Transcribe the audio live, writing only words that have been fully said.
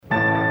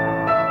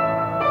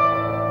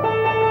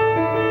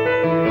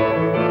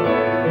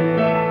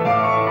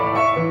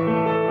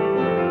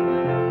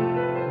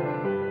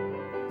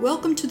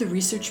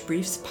Research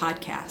Briefs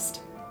podcast.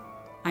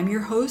 I'm your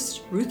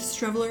host, Ruth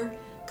Streveler,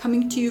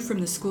 coming to you from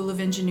the School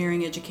of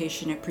Engineering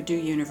Education at Purdue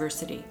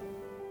University.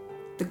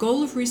 The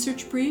goal of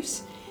Research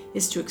Briefs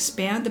is to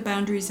expand the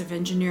boundaries of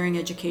engineering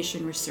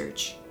education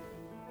research.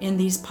 In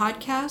these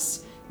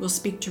podcasts, we'll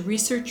speak to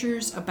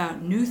researchers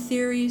about new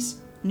theories,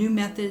 new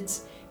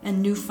methods,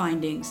 and new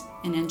findings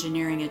in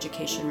engineering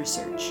education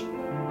research.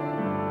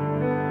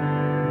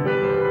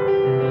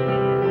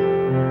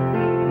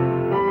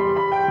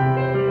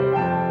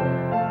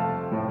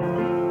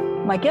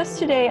 My guest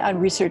today on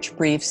Research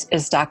Briefs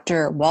is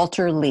Dr.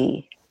 Walter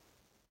Lee.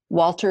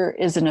 Walter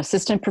is an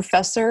assistant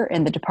professor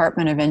in the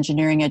Department of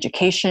Engineering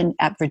Education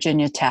at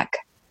Virginia Tech.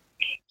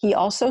 He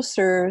also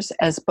serves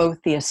as both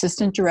the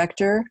assistant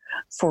director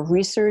for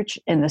research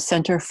in the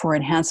Center for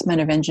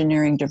Enhancement of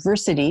Engineering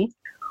Diversity,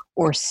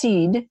 or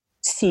CEED,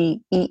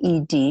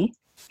 C-E-E-D,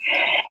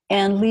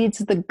 and leads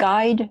the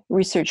GUIDE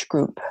research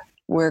group,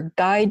 where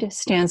GUIDE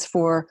stands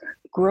for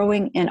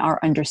Growing in Our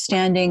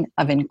Understanding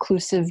of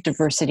Inclusive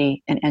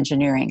Diversity in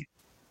Engineering.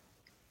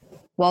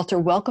 Walter,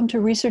 welcome to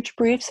Research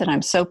Briefs, and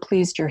I'm so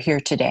pleased you're here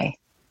today.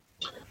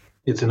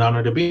 It's an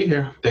honor to be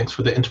here. Thanks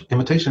for the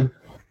invitation.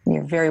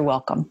 You're very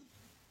welcome.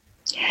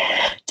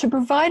 To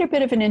provide a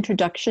bit of an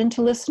introduction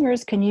to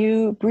listeners, can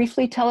you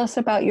briefly tell us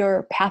about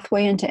your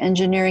pathway into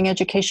engineering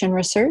education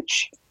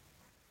research?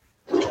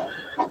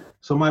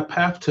 So my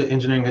path to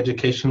engineering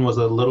education was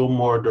a little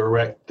more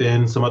direct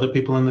than some other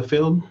people in the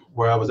field,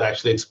 where I was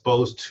actually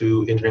exposed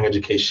to engineering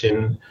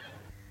education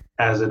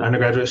as an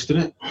undergraduate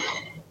student.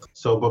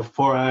 So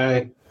before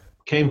I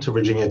came to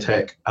Virginia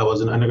Tech, I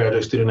was an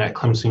undergraduate student at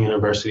Clemson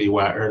University,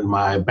 where I earned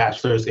my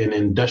bachelor's in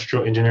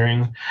industrial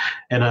engineering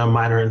and a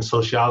minor in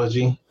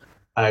sociology.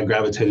 I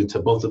gravitated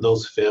to both of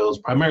those fields,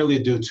 primarily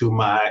due to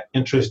my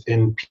interest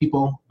in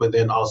people, but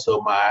then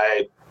also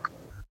my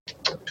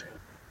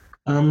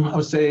I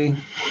would say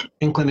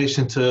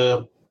inclination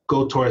to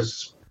go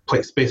towards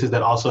spaces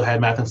that also had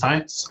math and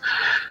science.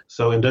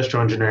 So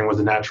industrial engineering was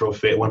a natural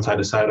fit once I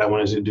decided I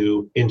wanted to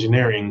do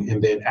engineering,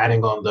 and then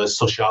adding on the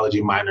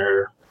sociology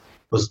minor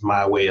was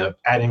my way of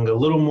adding a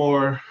little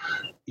more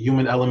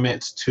human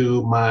elements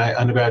to my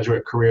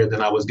undergraduate career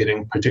than I was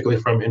getting particularly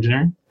from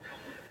engineering.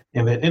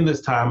 And then in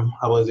this time,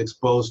 I was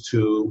exposed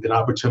to an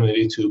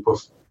opportunity to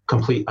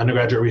complete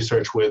undergraduate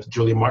research with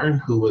Julie Martin,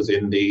 who was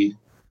in the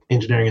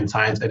Engineering and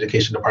Science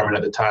Education Department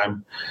at the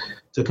time,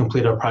 to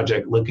complete a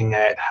project looking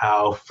at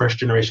how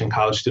first-generation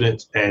college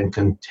students and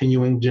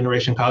continuing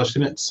generation college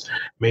students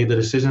made the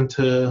decision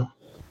to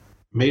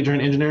major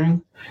in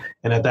engineering.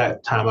 And at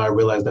that time, I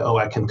realized that,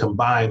 I can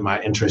combine my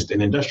interest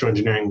in industrial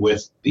engineering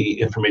with the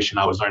information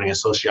I was learning in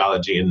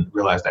sociology, and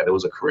realized that it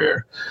was a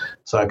career.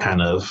 So I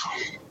kind of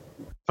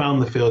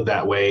found the field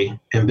that way,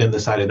 and then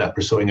decided that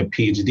pursuing a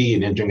PhD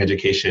in engineering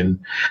education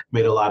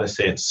made a lot of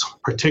sense,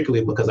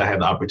 particularly because I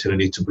had the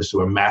opportunity to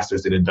pursue a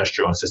master's in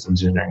industrial and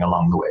systems engineering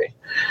along the way.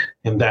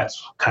 And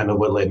that's kind of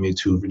what led me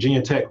to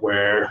Virginia Tech,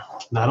 where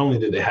not only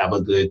did they have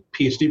a good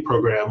PhD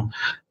program,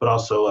 but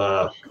also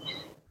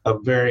a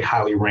very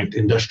highly ranked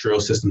industrial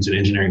systems and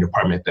engineering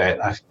department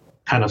that I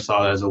kind of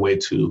saw as a way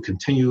to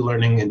continue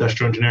learning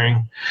industrial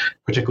engineering,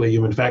 particularly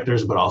human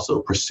factors, but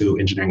also pursue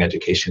engineering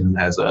education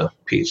as a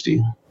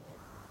PhD.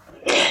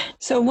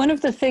 So one of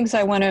the things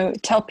I want to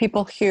tell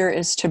people here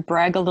is to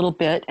brag a little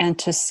bit and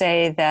to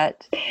say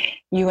that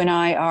you and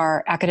I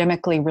are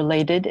academically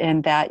related,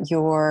 and that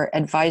your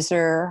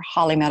advisor,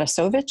 Holly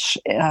Matasovich,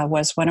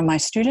 was one of my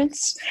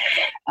students.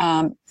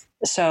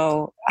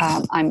 So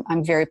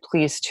I'm very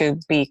pleased to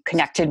be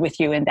connected with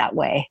you in that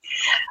way.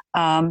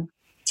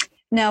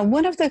 Now,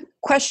 one of the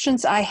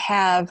questions I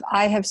have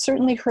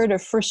certainly heard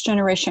of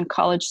first-generation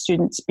college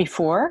students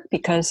before,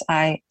 because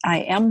I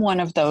am one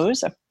of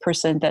those, a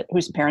person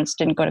whose parents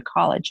didn't go to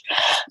college.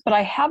 But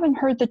I haven't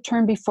heard the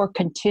term before,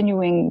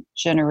 continuing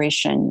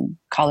generation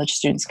college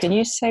students. Can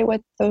you say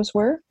what those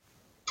were?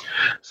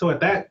 So at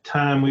that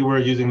time, we were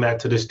using that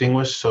to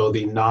distinguish. So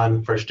the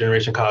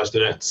non-first-generation college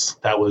students,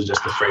 that was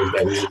just the phrase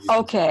that we used.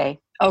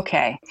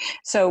 Okay.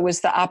 So it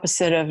was the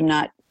opposite of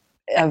not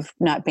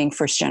being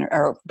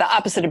or the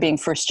opposite of being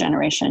first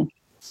generation.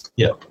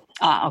 Yep.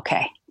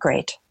 Okay.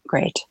 Great.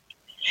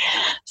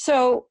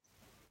 So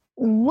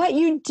what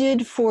you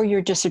did for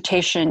your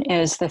dissertation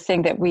is the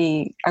thing that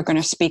we are going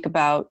to speak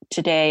about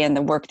today, and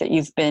the work that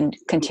you've been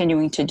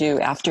continuing to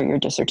do after your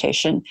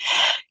dissertation.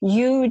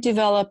 You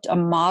developed a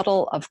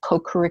model of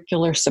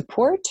co-curricular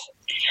support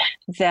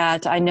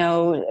that I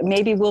know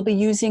maybe we'll be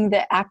using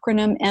the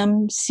acronym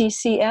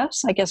MCCS.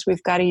 I guess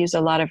we've got to use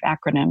a lot of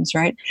acronyms,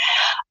 right?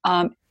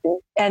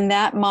 And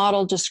that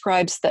model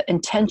describes the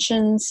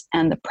intentions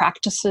and the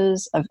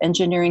practices of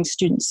engineering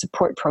student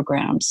support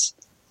programs.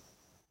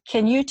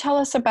 Can you tell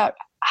us about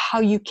how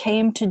you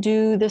came to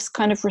do this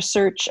kind of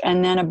research,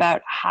 and then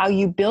about how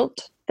you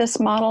built this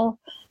model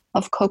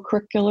of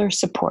co-curricular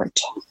support?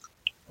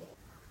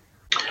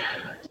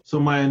 So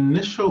my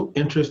initial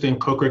interest in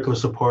co-curricular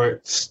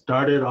support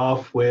started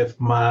off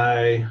with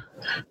my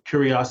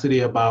curiosity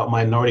about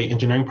minority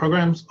engineering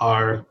programs,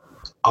 or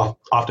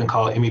often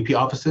called MEP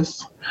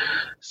offices.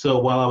 So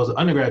while I was an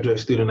undergraduate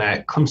student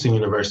at Clemson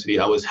University,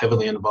 I was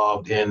heavily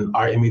involved in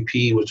our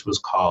MEP, which was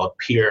called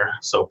PEER,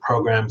 so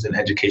Programs in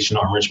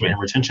Educational Enrichment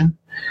and Retention.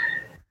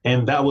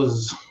 And that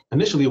was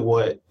initially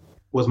what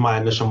was my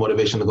initial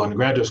motivation to go into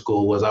graduate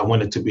school. Was I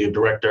wanted to be a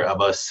director of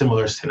a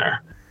similar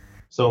center.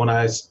 So when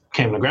I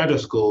came to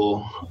graduate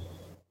school,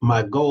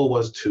 my goal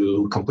was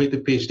to complete the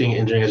PhD in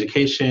engineering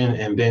education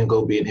and then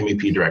go be an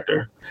MEP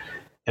director.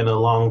 And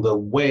along the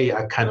way,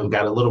 I kind of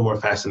got a little more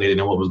fascinated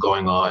in what was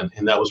going on.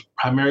 And that was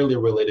primarily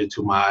related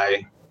to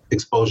my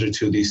exposure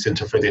to the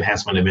Center for the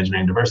Enhancement of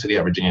Engineering Diversity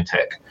at Virginia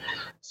Tech.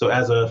 So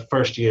as a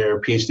first year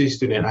PhD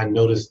student, I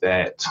noticed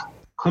that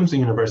Clemson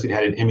University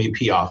had an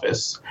MEP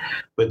office,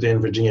 but then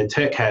Virginia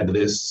Tech had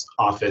this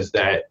office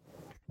that,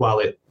 while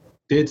it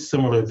did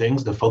similar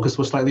things, the focus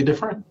was slightly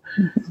different.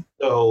 Mm-hmm.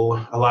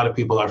 So a lot of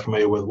people are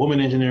familiar with women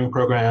engineering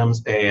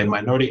programs and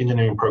minority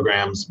engineering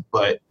programs,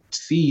 but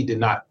C did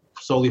not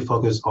solely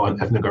focus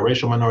on ethnic or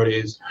racial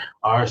minorities,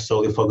 are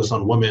solely focused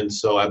on women.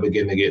 So I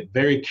began to get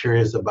very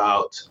curious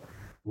about,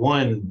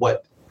 one,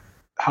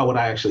 how would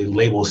I actually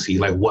label C?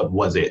 Like, what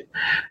was it?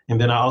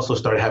 And then I also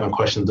started having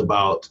questions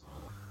about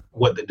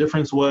what the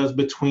difference was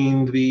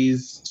between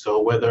these. So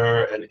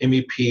whether an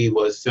MEP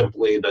was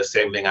simply the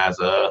same thing as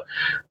a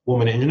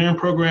woman engineering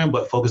program,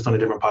 but focused on a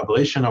different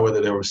population, or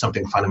whether there was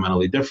something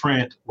fundamentally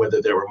different,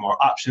 whether there were more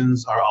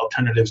options or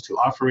alternatives to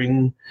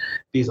offering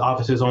these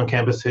offices on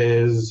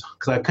campuses,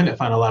 because I couldn't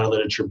find a lot of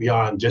literature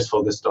beyond just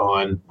focused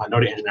on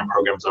minority engineering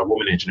programs or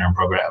women engineering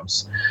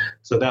programs.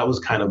 So that was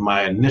kind of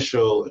my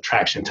initial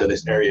attraction to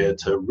this area,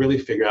 to really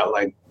figure out,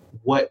 like,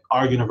 what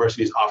are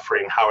universities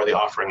offering? How are they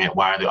offering it?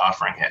 Why are they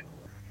offering it?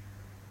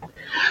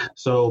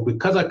 So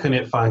because I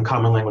couldn't find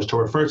common language to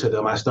refer to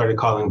them, I started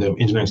calling them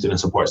engineering student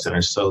support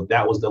centers. So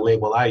that was the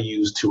label I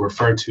used to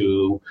refer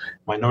to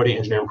minority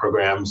engineering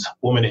programs,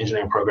 women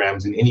engineering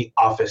programs, and any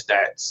office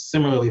that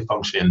similarly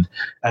functioned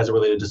as it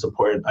related to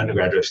supporting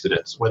undergraduate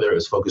students, whether it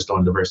was focused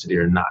on diversity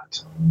or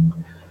not.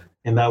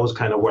 And that was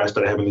kind of where I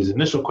started having these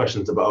initial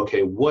questions about,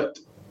 okay, what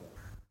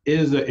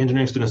is the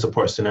engineering student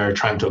support center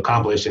trying to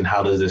accomplish, and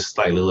how does this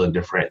slightly look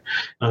different?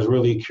 And I was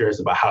really curious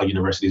about how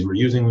universities were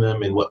using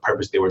them and what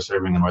purpose they were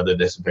serving, and whether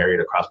this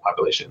varied across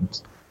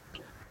populations.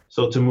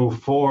 So to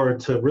move forward,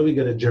 to really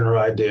get a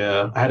general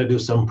idea, I had to do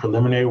some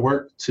preliminary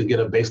work to get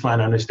a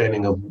baseline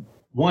understanding of,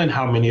 one,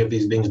 how many of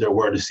these things there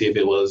were, to see if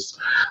it was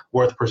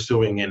worth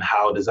pursuing and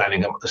how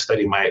designing a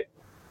study might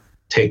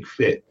take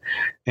fit.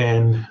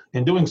 And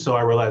in doing so,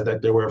 I realized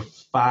that there were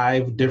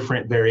 5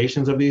 different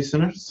variations of these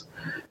centers.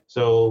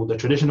 So the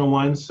traditional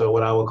ones, so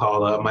what I would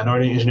call a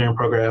minority engineering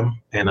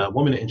program and a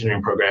women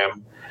engineering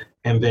program,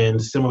 and then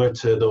similar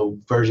to the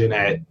version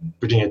at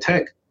Virginia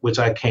Tech, which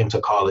I came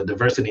to call a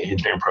diversity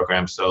engineering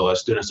program. So a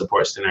student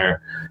support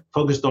center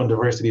focused on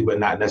diversity, but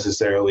not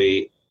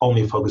necessarily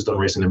only focused on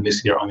race and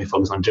ethnicity or only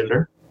focused on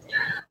gender.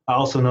 I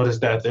also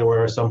noticed that there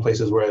were some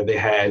places where they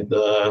had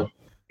the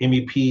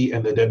MEP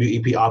and the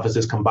WEP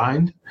offices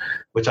combined,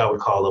 which I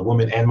would call a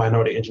women and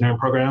minority engineering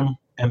program.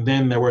 And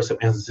then there were some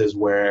instances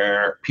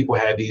where people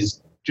had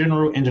these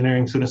general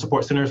engineering student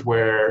support centers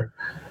where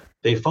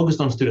they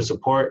focused on student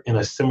support in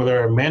a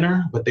similar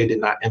manner, but they did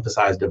not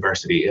emphasize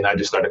diversity. And I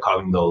just started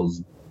calling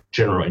those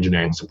general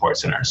engineering support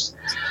centers.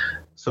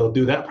 So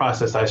through that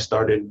process, I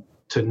started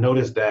to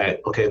notice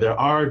that, okay, there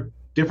are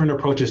different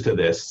approaches to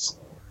this,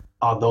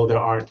 although there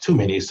aren't too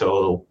many.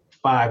 So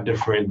 5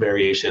 different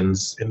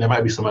variations, and there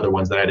might be some other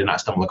ones that I did not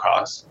stumble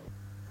across.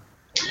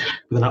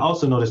 But then I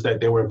also noticed that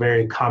they were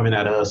very common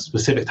at a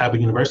specific type of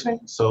university.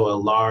 So a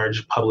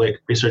large public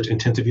research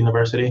intensive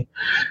university,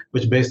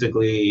 which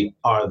basically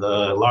are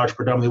the large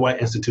predominantly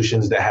white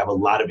institutions that have a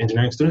lot of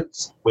engineering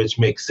students, which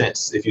makes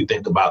sense if you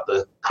think about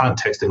the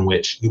context in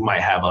which you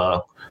might have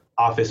a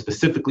office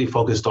specifically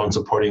focused on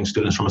supporting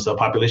students from a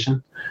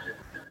subpopulation.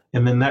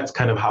 And then that's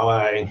kind of how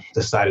I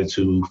decided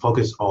to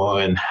focus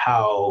on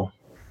how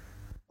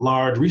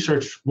large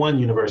Research One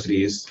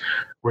universities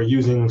were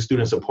using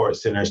student support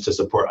centers to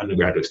support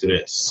undergraduate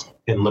students,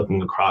 and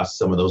looking across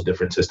some of those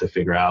differences to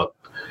figure out,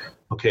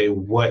 okay,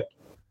 what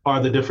are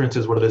the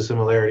differences? What are the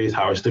similarities?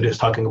 How are students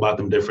talking about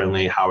them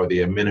differently? How are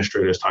the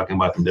administrators talking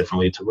about them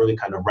differently? To really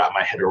kind of wrap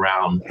my head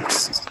around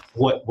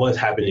what was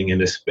happening in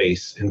this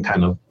space and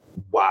kind of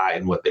why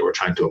and what they were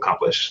trying to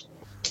accomplish.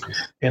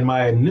 And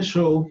my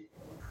initial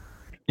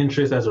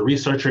interest as a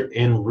researcher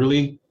in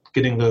really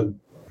getting a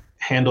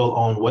handle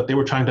on what they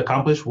were trying to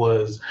accomplish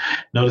was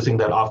noticing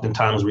that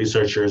oftentimes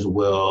researchers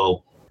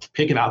will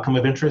pick an outcome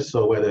of interest.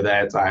 So whether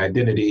that's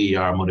identity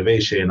or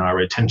motivation or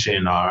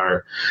retention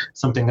or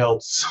something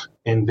else,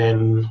 and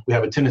then we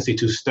have a tendency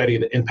to study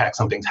the impact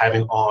something's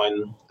having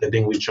on the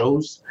thing we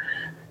chose.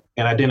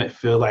 And I didn't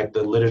feel like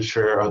the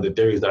literature or the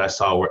theories that I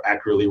saw were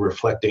accurately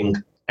reflecting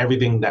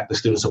everything that the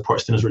student support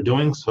centers were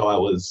doing. So I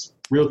was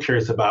real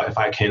curious about if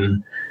I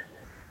can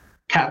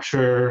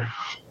capture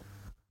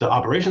the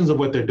operations of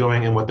what they're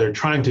doing and what they're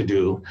trying to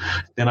do,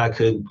 then I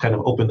could kind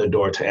of open the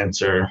door to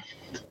answer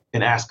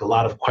and ask a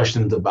lot of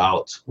questions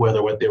about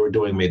whether what they were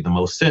doing made the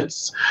most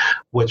sense,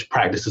 which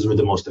practices were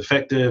the most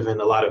effective. And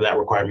a lot of that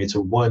required me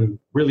to, one,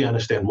 really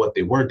understand what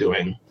they were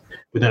doing,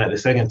 but then at the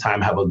second time,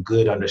 have a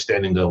good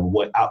understanding of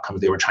what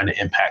outcomes they were trying to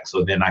impact.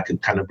 So then I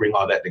could kind of bring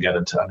all that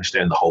together to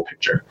understand the whole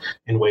picture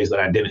in ways that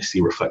I didn't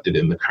see reflected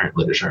in the current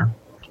literature.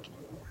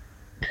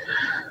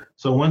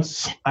 So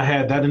once I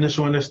had that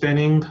initial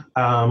understanding,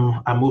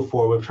 I moved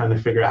forward with trying to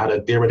figure out how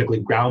to theoretically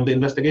ground the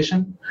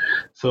investigation.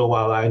 So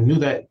while I knew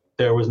that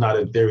there was not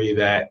a theory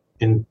that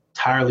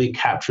entirely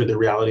captured the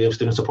reality of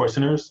student support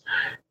centers,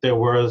 there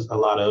was a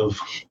lot of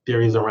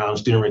theories around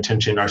student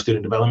retention or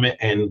student development,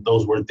 and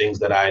those were things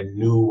that I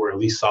knew were at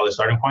least solid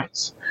starting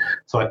points.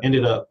 So I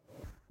ended up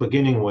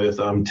beginning with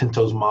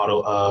Tinto's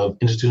model of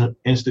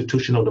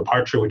institutional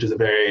departure, which is a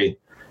very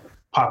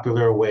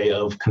popular way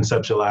of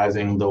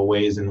conceptualizing the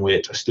ways in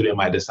which a student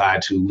might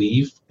decide to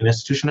leave an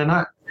institution or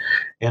not.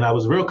 And I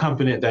was real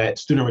confident that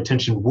student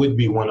retention would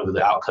be one of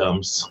the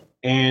outcomes.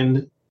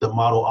 And the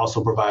model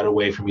also provided a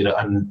way for me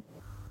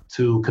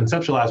to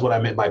conceptualize what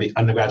I meant by the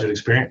undergraduate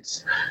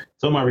experience.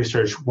 So in my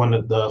research, one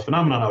of the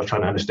phenomenon I was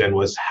trying to understand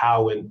was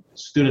how a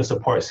student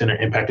support center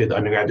impacted the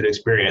undergraduate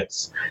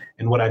experience.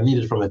 And what I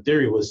needed from a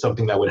theory was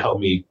something that would help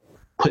me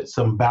put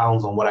some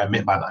bounds on what I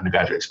meant by the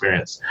undergraduate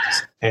experience.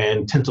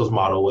 And Tinto's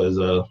model was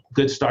a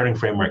good starting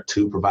framework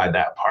to provide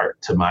that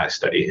part to my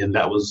study. And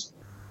that was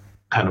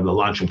kind of the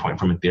launching point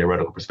from a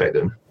theoretical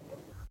perspective.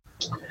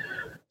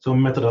 So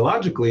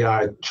methodologically,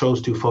 I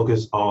chose to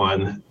focus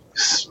on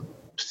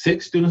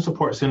 6 student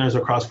support centers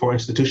across 4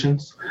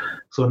 institutions.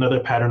 So another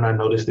pattern I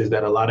noticed is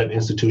that a lot of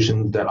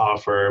institutions that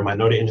offer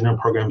minority engineering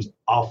programs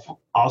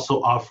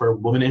also offer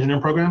women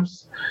engineering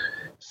programs.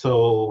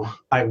 So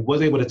I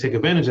was able to take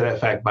advantage of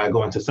that fact by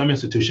going to some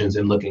institutions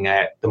and looking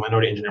at the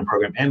minority engineering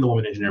program and the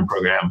women engineering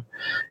program.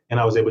 And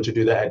I was able to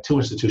do that at 2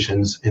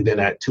 institutions. And then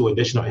at 2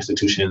 additional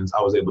institutions,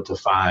 I was able to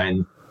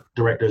find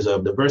directors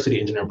of diversity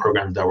engineering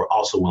programs that were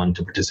also willing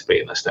to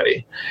participate in the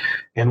study.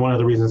 And one of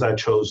the reasons I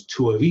chose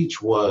 2 of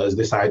each was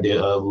this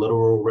idea of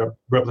literal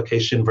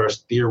replication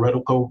versus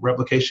theoretical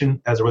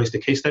replication as it relates to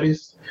case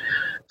studies.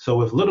 So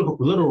with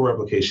literal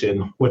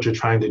replication, what you're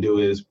trying to do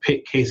is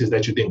pick cases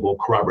that you think will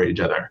corroborate each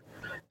other.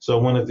 So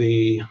one of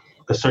the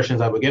assertions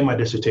I began my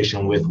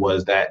dissertation with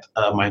was that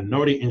a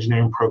minority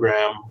engineering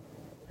program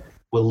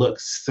will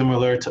look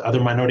similar to other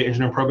minority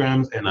engineering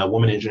programs, and a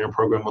women engineering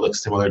program will look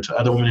similar to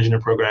other women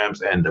engineering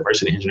programs, and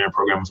diversity engineering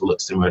programs will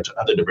look similar to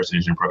other diversity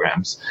engineering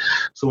programs.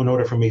 So in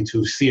order for me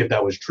to see if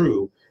that was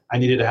true, I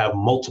needed to have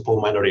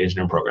multiple minority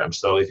engineering programs.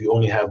 So if you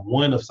only have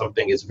one of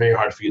something, it's very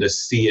hard for you to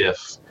see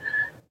if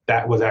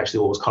that was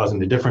actually what was causing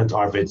the difference,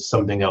 or if it's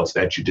something else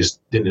that you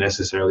just didn't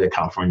necessarily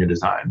account for in your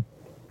design.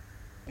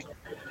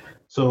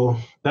 So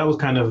that was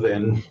kind of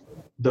then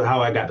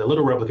how I got the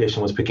little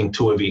replication, was picking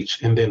 2 of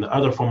each. And then the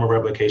other form of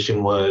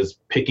replication was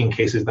picking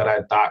cases that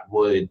I thought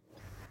would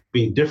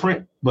be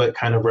different, but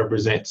kind of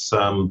represent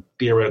some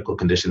theoretical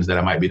conditions that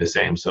I might be the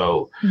same.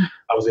 So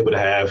I was able to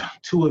have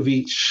 2 of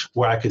each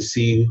where I could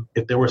see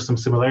if there were some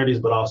similarities,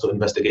 but also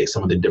investigate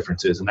some of the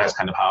differences. And that's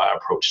kind of how I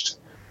approached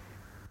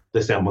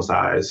the sample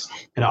size.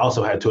 And I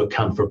also had to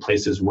account for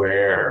places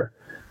where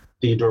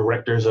the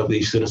directors of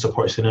these student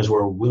support centers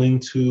were willing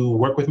to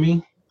work with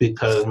me,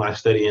 because my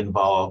study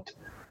involved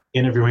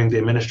interviewing the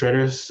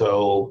administrators.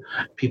 So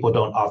people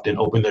don't often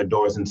open their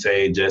doors and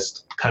say,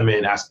 just come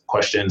in, ask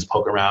questions,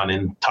 poke around,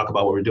 and talk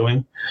about what we're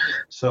doing.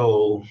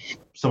 So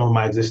some of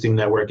my existing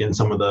network and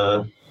some of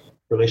the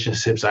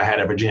relationships I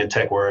had at Virginia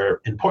Tech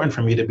were important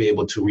for me to be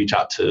able to reach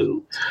out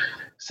to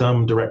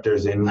some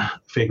directors and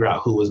figure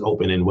out who was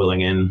open and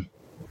willing and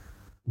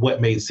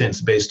what made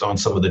sense based on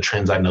some of the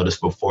trends I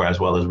noticed before, as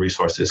well as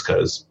resources,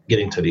 because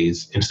getting to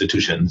these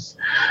institutions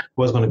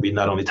was going to be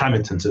not only time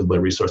intensive, but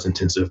resource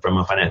intensive from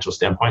a financial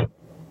standpoint.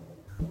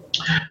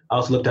 I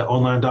also looked at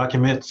online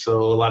documents.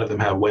 So a lot of them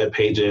have web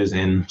pages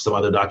and some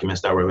other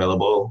documents that were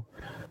available.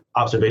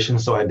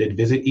 Observations. So I did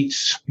visit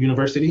each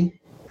university,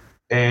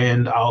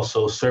 and I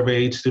also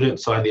surveyed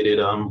students. So I needed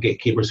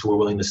gatekeepers who were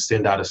willing to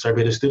send out a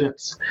survey to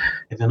students,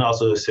 and then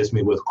also assist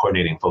me with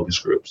coordinating focus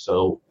groups.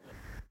 So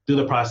through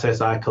the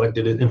process, I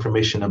collected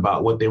information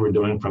about what they were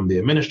doing from the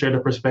administrator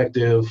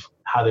perspective,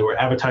 how they were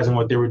advertising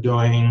what they were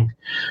doing,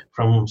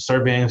 from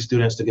surveying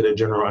students to get a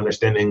general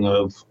understanding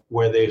of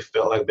where they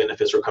felt like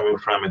benefits were coming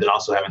from, and then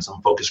also having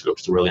some focus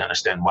groups to really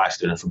understand why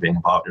students were being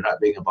involved or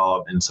not being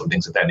involved, and some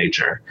things of that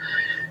nature.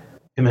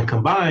 And then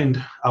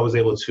combined, I was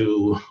able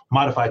to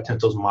modify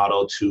Tinto's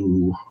model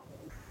to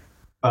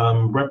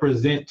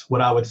represent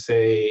what I would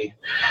say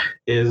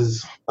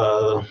is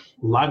a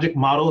logic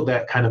model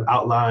that kind of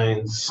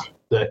outlines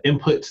the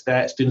inputs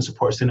that student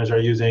support centers are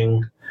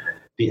using,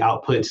 the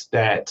outputs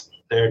that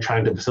they're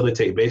trying to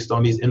facilitate based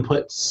on these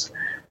inputs,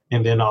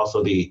 and then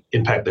also the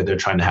impact that they're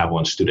trying to have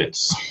on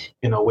students,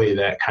 in a way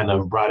that kind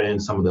of brought in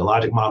some of the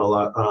logic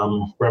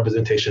model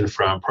representation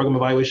from program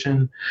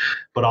evaluation,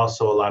 but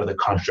also a lot of the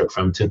construct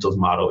from Tinto's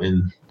model,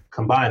 and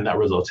combined that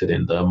resulted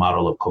in the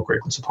model of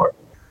co-curricular support.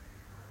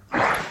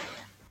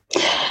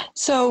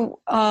 So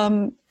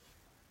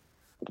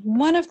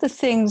one of the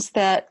things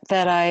that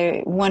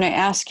I want to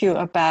ask you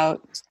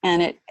about,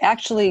 and it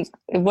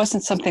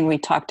wasn't something we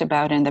talked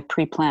about in the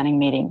pre-planning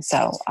meeting,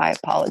 so I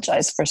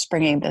apologize for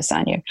springing this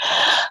on you.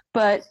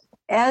 But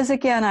as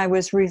again, I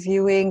was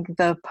reviewing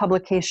the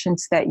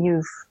publications that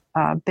you've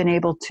been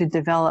able to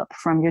develop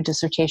from your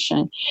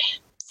dissertation,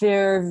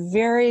 they're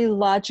very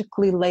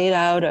logically laid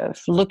out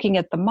of looking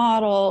at the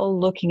model,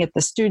 looking at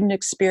the student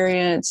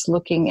experience,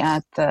 looking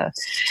at the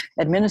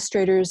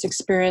administrator's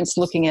experience,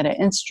 looking at an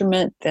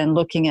instrument, then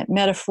looking at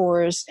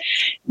metaphors.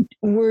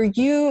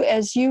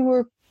 As you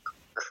were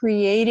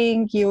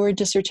creating your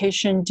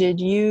dissertation, did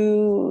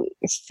you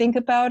think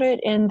about it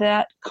in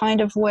that kind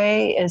of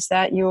way? Is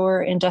that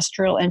your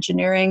industrial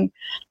engineering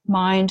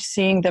mind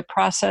seeing the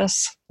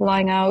process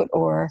lying out,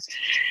 or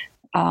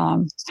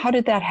how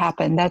did that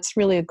happen? That's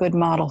really a good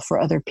model for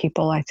other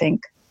people, I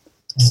think.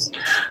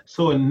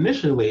 So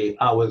initially,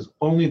 I was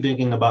only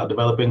thinking about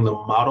developing the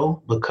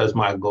model because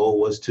my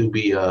goal was to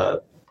be a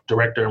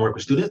director and work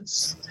with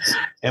students.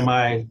 And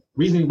my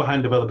reasoning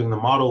behind developing the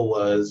model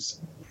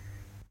was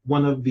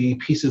one of the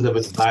pieces of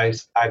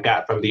advice I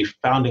got from the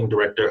founding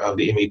director of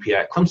the MEP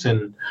at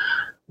Clemson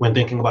when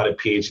thinking about a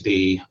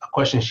PhD. A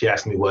question she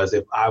asked me was,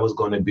 if I was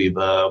going to be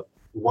the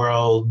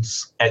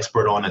world's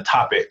expert on a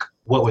topic,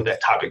 what would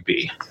that topic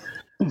be?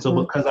 Mm-hmm. So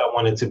because I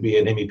wanted to be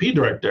an MEP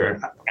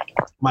director,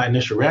 my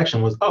initial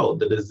reaction was,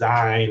 the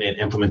design and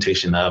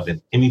implementation of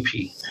an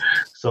MEP.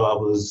 So I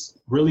was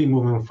really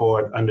moving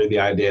forward under the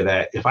idea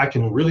that if I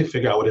can really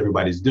figure out what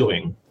everybody's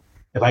doing,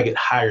 if I get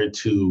hired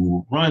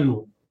to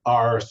run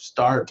or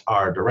start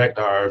or direct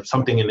or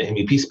something in the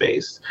MEP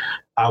space,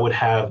 I would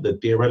have the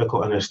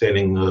theoretical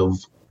understanding of,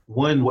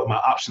 one, what my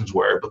options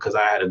were, because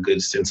I had a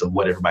good sense of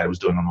what everybody was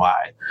doing and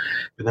why.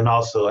 But then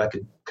also I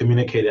could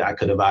communicate it, I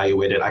could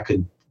evaluate it, I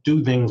could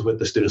do things with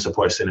the Student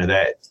Support Center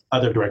that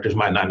other directors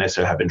might not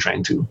necessarily have been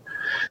trained to.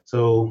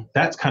 So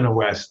that's kind of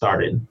where I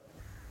started.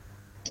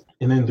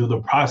 And then through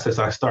the process,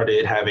 I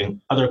started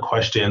having other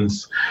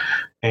questions,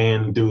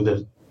 and through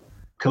the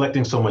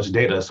collecting so much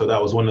data. So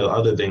that was one of the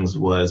other things,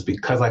 was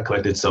because I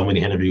collected so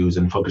many interviews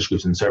and focus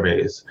groups and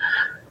surveys,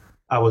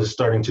 I was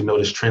starting to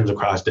notice trends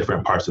across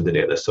different parts of the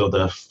data. So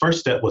the first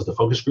step was the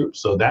focus group.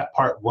 So that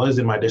part was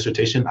in my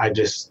dissertation. I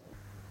just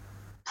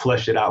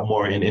fleshed it out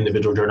more in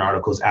individual journal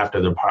articles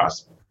after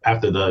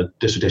the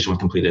dissertation was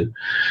completed.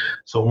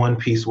 So one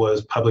piece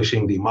was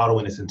publishing the model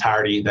in its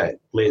entirety that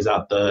lays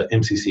out the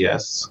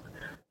MCCS.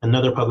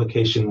 Another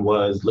publication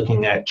was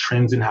looking at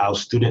trends in how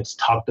students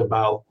talked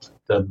about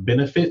the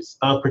benefits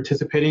of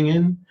participating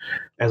in,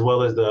 as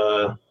well as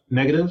the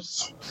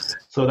negatives.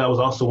 So that was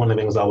also one of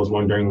the things I was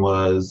wondering,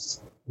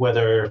 was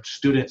whether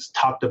students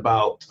talked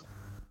about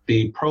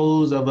the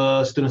pros of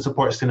a student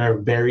support center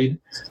varied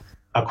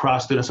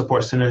across student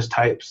support centers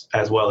types,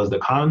 as well as the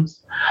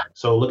cons.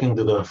 So looking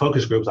through the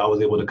focus groups, I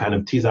was able to kind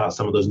of tease out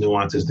some of those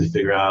nuances to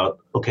figure out,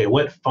 okay,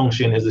 what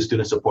function is the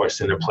student support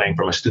center playing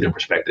from a student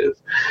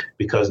perspective?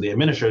 Because the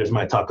administrators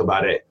might talk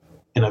about it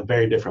in a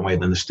very different way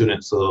than the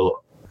students.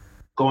 So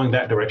going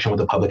that direction with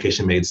the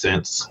publication made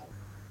sense.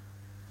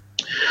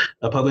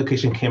 A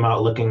publication came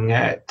out looking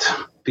at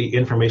the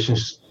information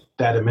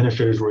that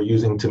administrators were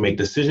using to make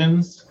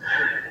decisions.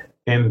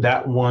 And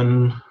that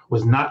one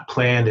was not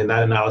planned, and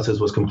that analysis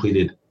was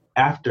completed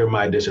after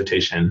my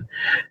dissertation.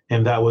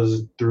 And that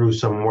was through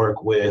some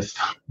work with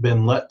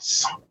Ben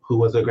Lutz, who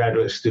was a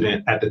graduate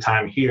student at the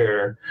time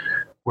here,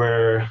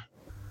 where,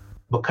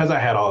 because I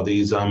had all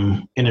these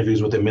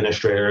interviews with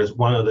administrators,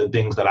 one of the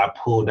things that I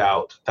pulled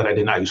out that I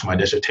did not use for my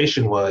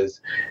dissertation was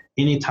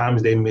any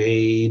times they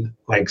made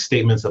like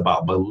statements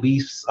about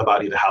beliefs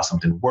about either how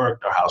something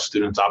worked or how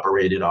students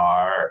operated,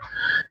 or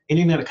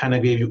anything that kind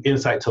of gave you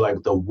insight to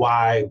like the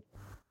why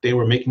they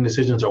were making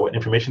decisions or what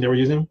information they were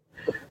using.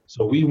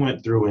 So we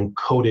went through and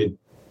coded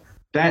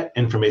that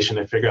information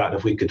to figure out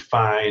if we could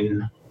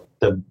find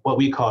what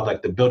we called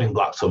like the building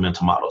blocks of a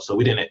mental model. So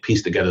we didn't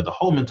piece together the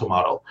whole mental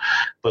model,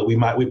 but we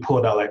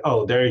pulled out like,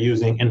 they're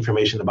using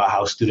information about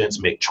how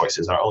students make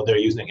choices, or they're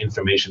using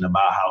information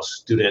about how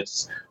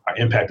students are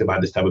impacted by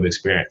this type of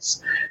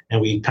experience.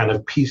 And we kind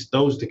of pieced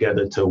those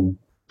together to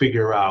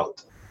figure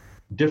out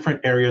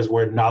different areas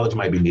where knowledge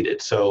might be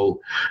needed.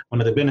 So one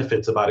of the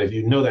benefits about if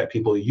you know that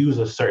people use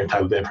a certain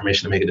type of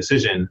information to make a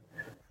decision,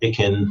 it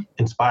can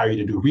inspire you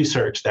to do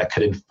research that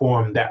could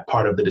inform that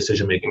part of the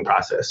decision-making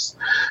process.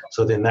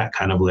 So then that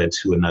kind of led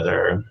to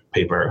another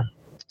paper.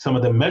 Some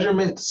of the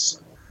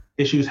measurements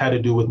issues had to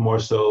do with more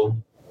so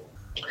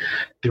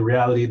the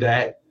reality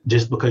that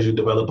just because you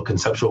develop a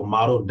conceptual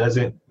model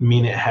doesn't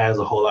mean it has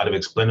a whole lot of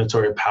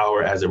explanatory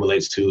power as it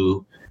relates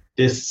to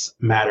this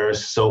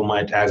matters so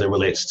much as it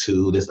relates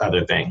to this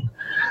other thing.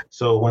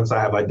 So once I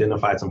have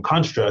identified some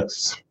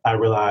constructs, I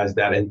realized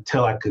that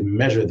until I could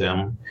measure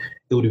them,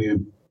 it would be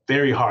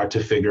very hard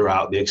to figure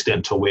out the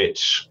extent to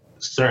which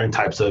certain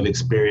types of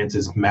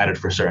experiences mattered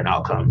for certain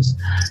outcomes.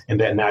 And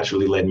that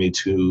naturally led me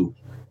to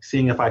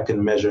seeing if I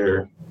can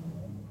measure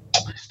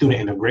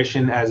student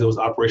integration as it was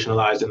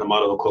operationalized in the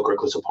model of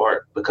co-curricular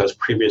support, because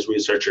previous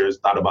researchers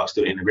thought about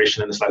student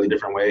integration in a slightly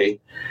different way.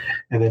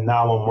 And then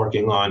now I'm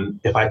working on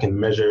if I can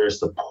measure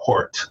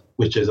support,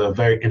 which is a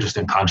very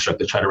interesting construct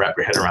to try to wrap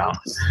your head around.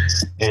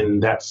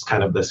 And that's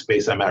kind of the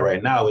space I'm at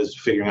right now, is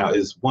figuring out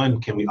is, one,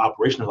 can we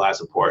operationalize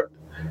support?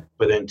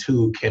 But then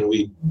two, can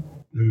we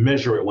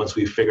measure it once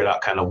we've figured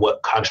out kind of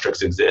what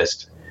constructs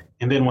exist?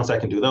 And then once I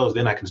can do those,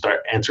 then I can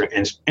start answering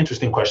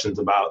interesting questions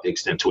about the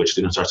extent to which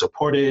students are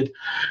supported,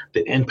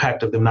 the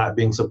impact of them not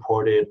being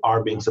supported,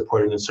 are being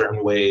supported in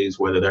certain ways,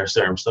 whether there are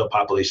certain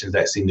subpopulations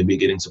that seem to be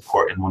getting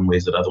support in one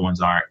ways that other ones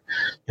aren't.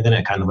 And then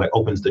it kind of like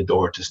opens the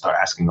door to start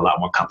asking a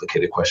lot more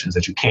complicated questions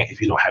that you can't if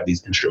you don't have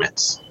these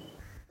instruments.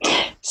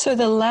 So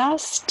the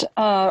last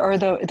or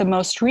the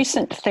most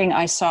recent thing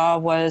I saw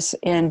was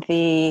in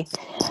the,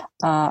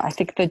 I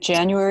think the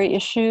January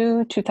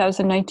issue,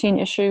 2019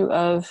 issue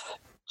of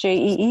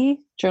JEE,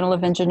 Journal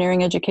of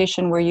Engineering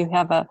Education, where you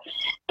have a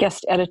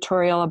guest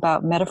editorial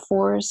about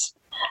metaphors.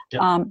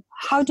 Yep.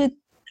 How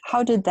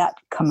did that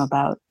come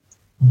about?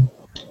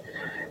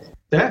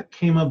 That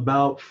came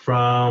about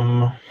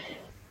from,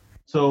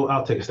 so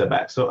I'll take a step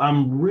back. So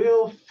I'm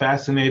real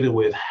fascinated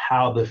with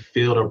how the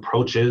field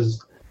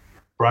approaches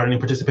broadening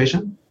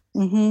participation.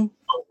 Mm-hmm.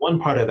 One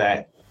part of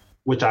that,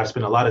 which I've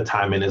spent a lot of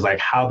time in, is like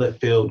how the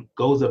field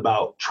goes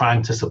about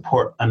trying to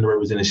support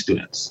underrepresented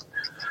students.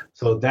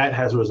 So that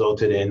has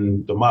resulted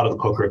in the model of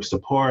co-curricular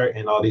support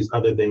and all these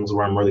other things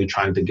where I'm really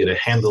trying to get a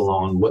handle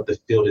on what the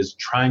field is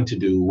trying to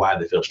do, why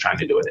the field's trying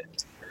to do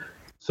it.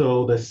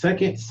 So the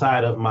second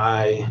side of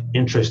my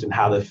interest in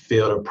how the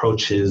field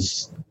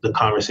approaches the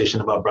conversation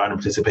about broadening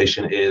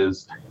participation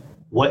is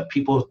what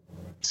people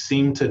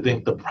seem to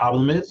think the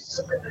problem is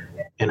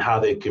and how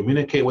they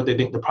communicate what they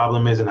think the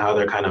problem is and how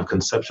they're kind of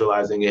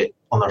conceptualizing it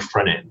on the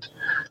front end.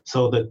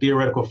 So the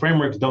theoretical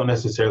frameworks don't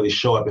necessarily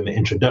show up in the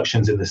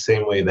introductions in the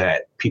same way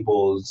that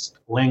people's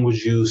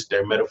language use,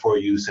 their metaphor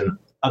use, and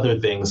other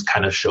things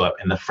kind of show up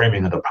in the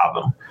framing of the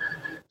problem.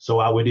 So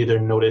I would either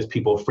notice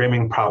people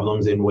framing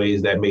problems in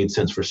ways that made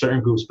sense for certain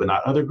groups, but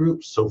not other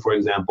groups. So for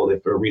example,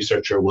 if a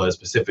researcher was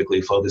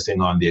specifically focusing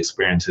on the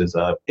experiences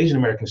of Asian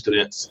American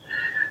students,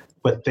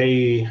 but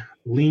they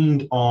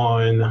leaned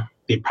on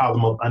the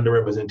problem of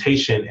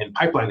underrepresentation in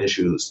pipeline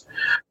issues,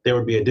 there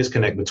would be a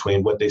disconnect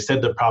between what they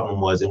said the problem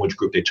was and which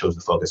group they chose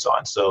to focus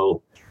on.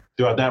 So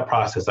throughout that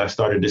process, I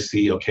started to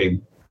see,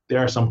 okay, there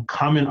are some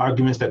common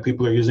arguments that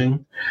people are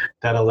using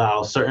that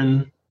allow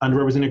certain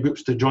underrepresented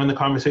groups to join the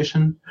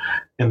conversation.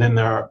 And then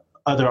there are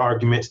other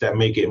arguments that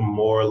make it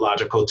more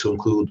logical to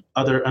include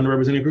other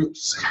underrepresented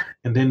groups.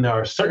 And then there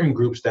are certain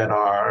groups that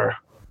are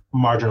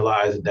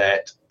marginalized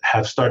that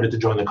have started to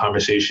join the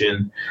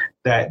conversation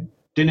that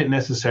didn't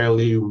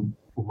necessarily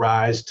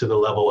rise to the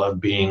level of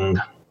being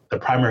the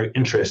primary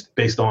interest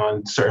based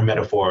on certain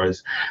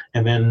metaphors,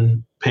 and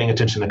then paying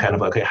attention to kind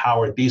of, okay,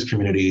 how are these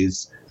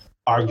communities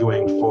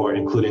arguing for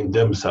including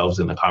themselves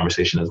in the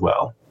conversation as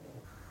well?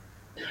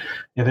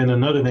 And then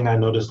another thing I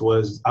noticed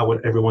was I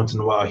would every once in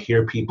a while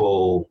hear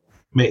people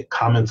make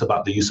comments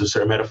about the use of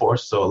certain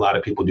metaphors. So a lot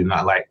of people do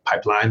not like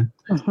pipeline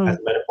as a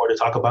metaphor to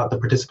talk about the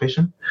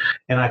participation.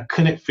 And I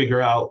couldn't figure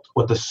out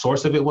what the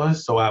source of it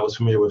was. So I was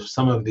familiar with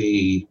some of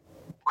the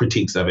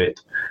critiques of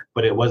it,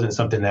 but it wasn't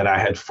something that I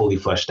had fully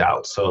fleshed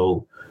out.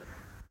 So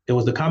it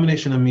was the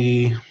combination of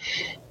me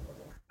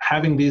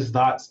having these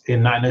thoughts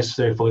and not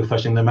necessarily fully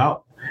fleshing them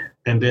out,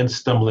 and then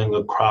stumbling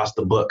across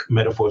the book,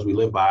 Metaphors We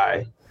Live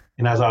By.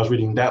 And as I was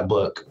reading that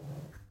book,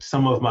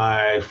 some of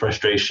my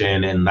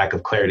frustration and lack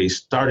of clarity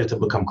started to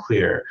become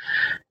clear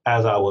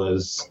as I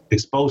was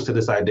exposed to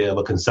this idea of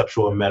a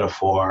conceptual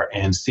metaphor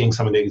and seeing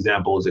some of the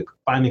examples. It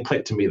finally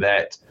clicked to me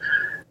that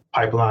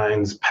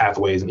pipelines,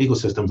 pathways, and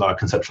ecosystems are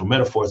conceptual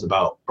metaphors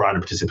about broader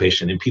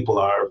participation, and people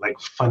are like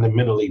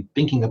fundamentally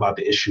thinking about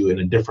the issue in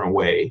a different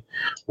way,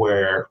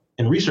 where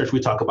in research we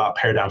talk about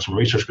paradigms from a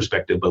research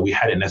perspective, but we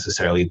hadn't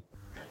necessarily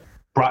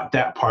brought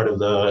that part of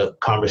the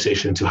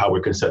conversation to how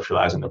we're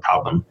conceptualizing the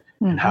problem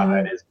and how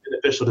that is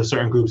beneficial to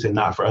certain groups and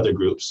not for other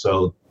groups.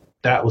 So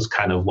that was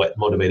kind of what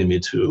motivated me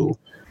to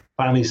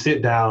finally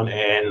sit down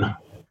and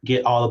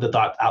get all of the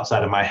thoughts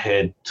outside of my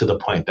head to the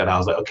point that I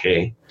was like,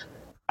 okay,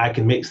 I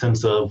can make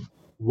sense of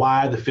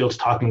why the field's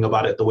talking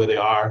about it the way they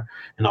are,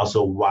 and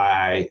also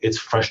why it's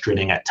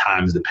frustrating at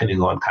times,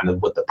 depending on kind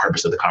of what the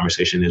purpose of the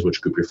conversation is, which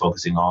group you're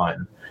focusing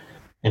on,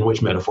 and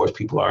which metaphors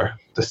people are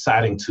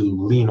deciding to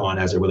lean on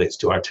as it relates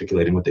to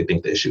articulating what they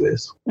think the issue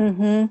is.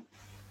 Mm-hmm.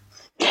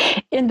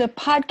 In the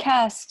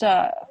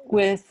podcast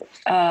with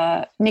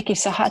Nikki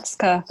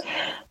Sahatska,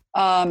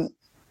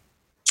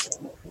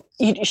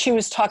 she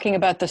was talking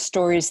about the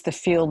stories the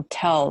field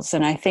tells,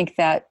 and I think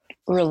that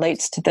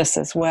relates to this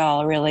as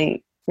well.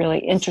 Really, really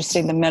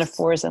interesting, the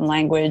metaphors and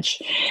language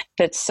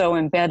that's so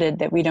embedded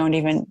that we don't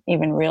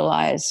even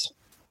realize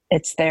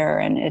it's there,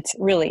 and it's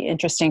really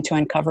interesting to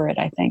uncover it,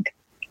 I think.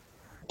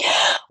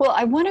 Well,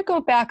 I want to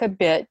go back a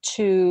bit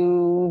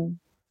to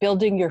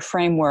building your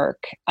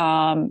framework,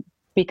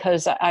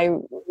 because I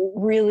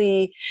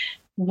really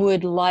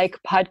would like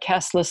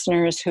podcast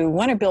listeners who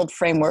want to build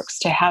frameworks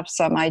to have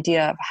some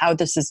idea of how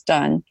this is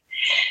done.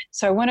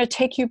 So I want to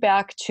take you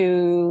back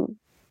to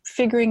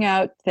figuring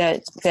out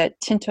that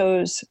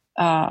Tinto's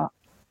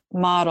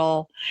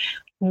model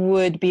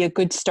would be a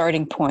good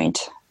starting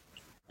point,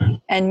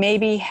 and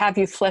maybe have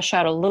you flesh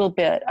out a little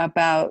bit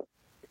about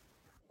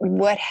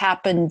what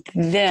happened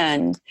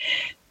then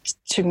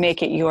to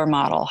make it your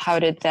model. How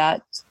did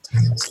that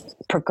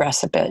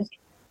progress a bit?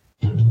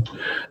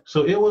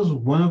 So it was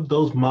one of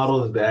those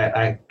models that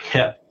I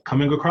kept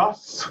coming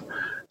across.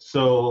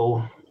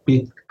 So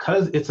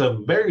because it's a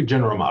very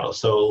general model,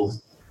 so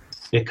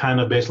it kind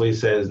of basically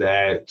says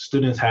that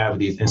students have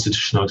these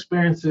institutional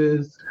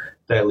experiences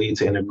that lead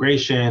to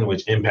integration,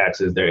 which impacts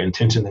their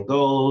intentions and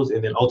goals,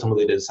 and then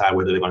ultimately they decide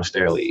whether they're going to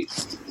stay or leave.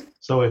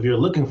 So if you're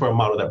looking for a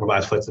model that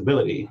provides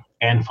flexibility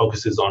and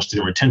focuses on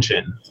student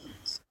retention,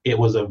 it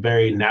was a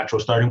very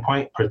natural starting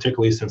point,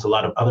 particularly since a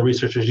lot of other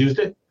researchers used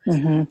it.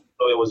 Mm-hmm.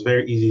 So it was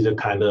very easy to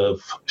kind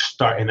of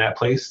start in that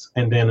place.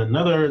 And then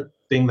another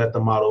thing that the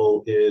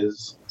model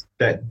is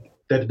that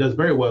it does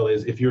very well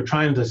is if you're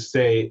trying to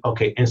say,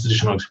 okay,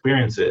 institutional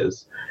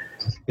experiences,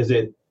 is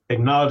it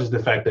acknowledges the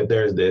fact that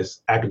there's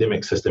this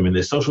academic system and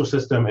this social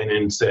system, and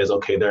then says,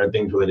 okay, there are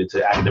things related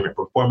to academic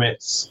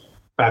performance,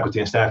 faculty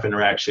and staff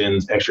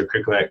interactions,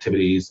 extracurricular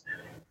activities,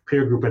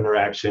 peer group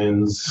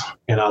interactions.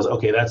 And I was,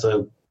 okay, that's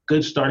a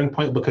good starting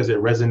point because it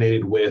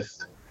resonated with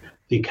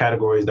the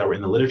categories that were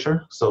in the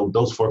literature. So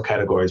those 4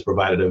 categories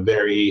provided a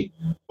very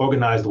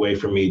organized way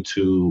for me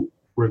to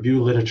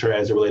review literature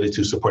as it related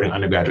to supporting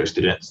undergraduate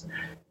students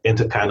and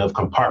to kind of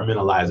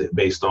compartmentalize it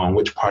based on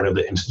which part of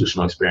the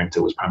institutional experience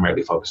it was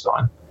primarily focused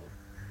on.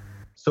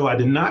 So I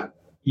did not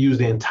use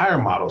the entire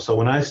model. So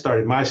when I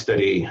started my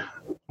study,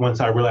 once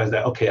I realized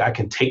that, okay, I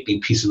can take the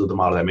pieces of the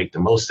model that make the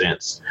most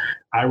sense,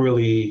 I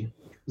really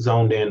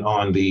zoned in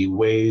on the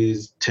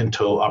ways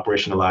Tinto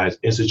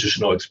operationalized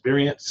institutional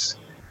experience,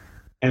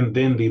 and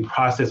then the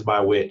process by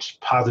which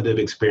positive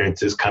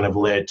experiences kind of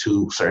led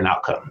to certain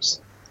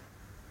outcomes.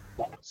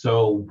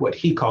 So what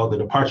he called the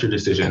departure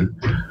decision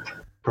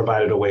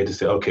provided a way to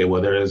say, okay,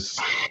 well, there's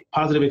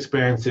positive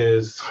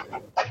experiences,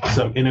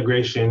 some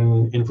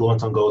integration,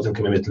 influence on goals and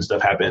commitments and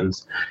stuff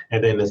happens,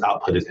 and then this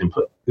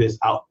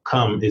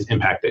outcome is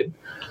impacted.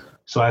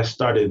 So I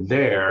started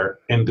there,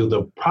 and through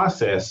the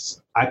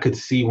process, I could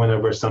see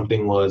whenever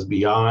something was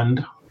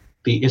beyond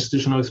the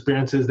institutional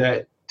experiences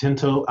that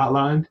Tinto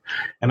outlined,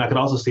 and I could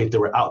also see if there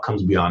were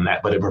outcomes beyond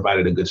that, but it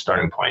provided a good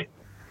starting point.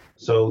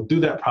 So through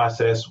that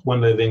process,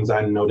 one of the things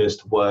I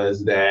noticed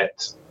was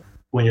that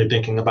when you're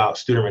thinking about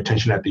student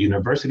retention at the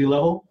university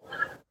level,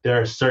 there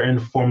are certain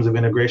forms of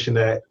integration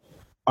that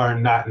are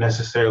not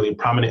necessarily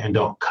prominent and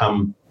don't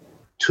come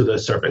to the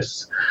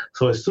surface.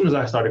 So as soon as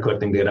I started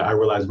collecting data, I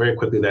realized very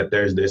quickly that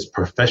there's this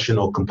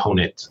professional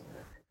component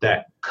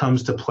that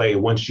comes to play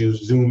once you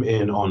zoom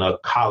in on a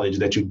college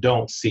that you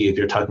don't see if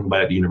you're talking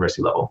about at the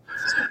university level.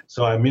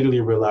 So I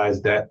immediately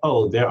realized that,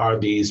 oh, there are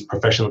these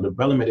professional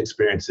development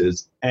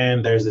experiences,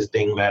 and there's this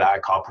thing that I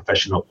call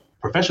professional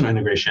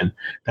integration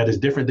that is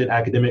different than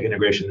academic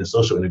integration and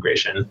social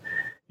integration.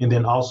 And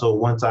then also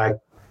once I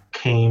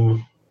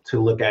came to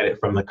look at it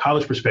from the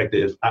college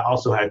perspective, I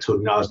also had to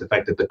acknowledge the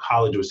fact that the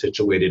college was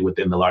situated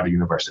within the larger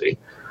university.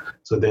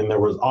 So then there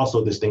was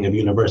also this thing of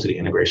university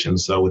integration.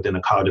 So within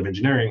the College of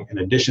Engineering, in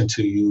addition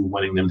to you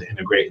wanting them to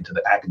integrate into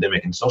the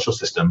academic and social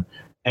system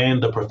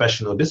and the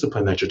professional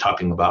discipline that you're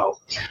talking about,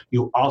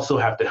 you also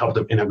have to help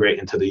them integrate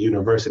into the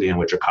university in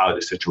which your college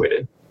is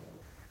situated.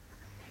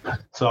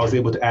 So I was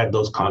able to add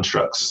those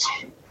constructs.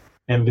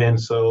 And then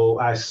so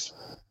I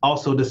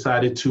also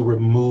decided to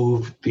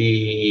remove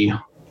the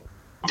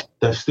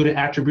student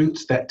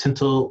attributes that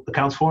Tinto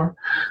accounts for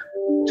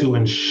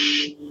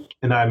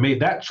and I made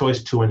that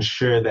choice to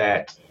ensure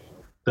that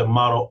the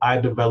model I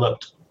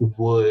developed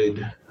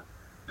would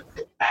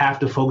have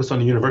to focus on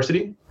the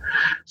university.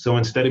 So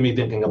instead of me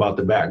thinking about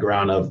the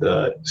background of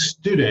the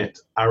student,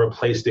 I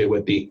replaced it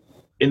with the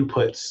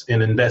inputs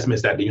and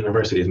investments that the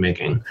university is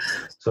making.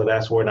 So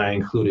that's when I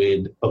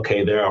included,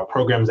 okay, there are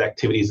programs,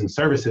 activities, and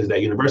services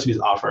that universities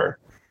offer.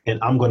 And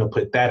I'm going to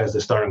put that as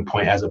the starting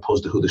point as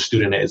opposed to who the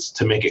student is,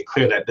 to make it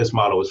clear that this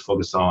model is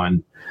focused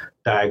on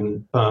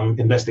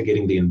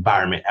investigating the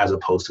environment as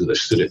opposed to the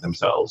student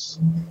themselves.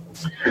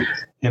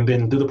 And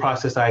then through the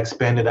process, I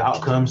expanded the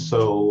outcomes.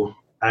 So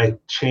I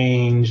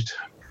changed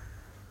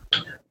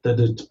the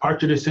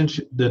departure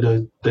decision.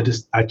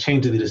 I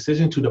changed the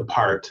decision to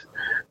depart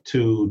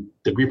to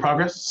degree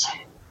progress.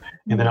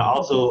 And then I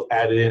also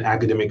added in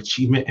academic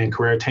achievement and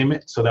career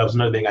attainment. So that was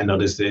another thing I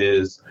noticed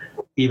is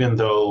even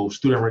though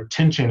student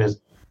retention is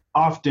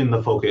often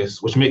the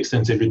focus, which makes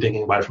sense if you're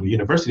thinking about it from a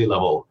university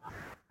level,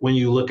 when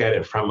you look at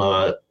it from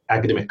a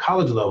academic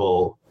college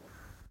level,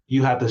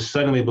 you have to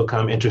suddenly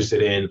become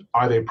interested in,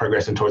 are they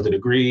progressing towards a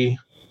degree?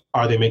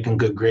 Are they making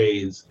good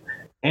grades?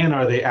 And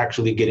are they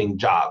actually getting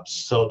jobs?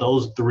 So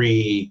those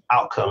 3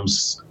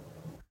 outcomes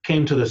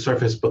came to the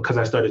surface because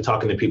I started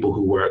talking to people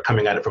who were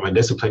coming at it from a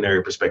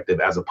disciplinary perspective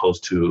as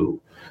opposed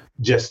to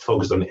just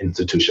focused on the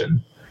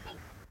institution.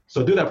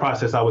 So through that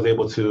process, I was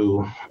able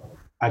to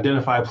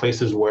identify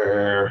places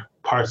where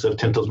parts of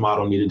Tintel's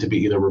model needed to be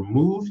either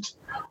removed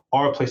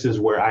or places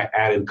where I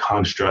added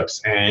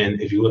constructs. And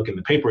if you look in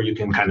the paper, you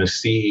can kind of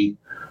see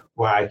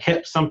where I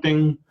kept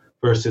something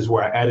versus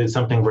where I added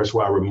something versus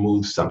where I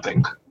removed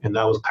something. And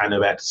that was kind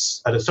of at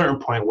a certain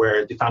point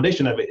where the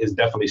foundation of it is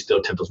definitely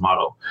still Tintel's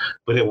model,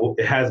 but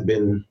it has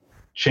been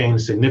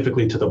changed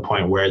significantly to the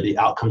point where the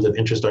outcomes of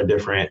interest are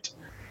different,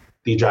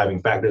 the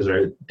driving factors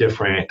are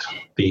different,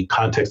 the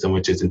context in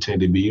which it's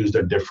intended to be used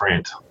are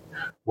different,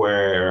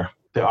 where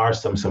there are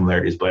some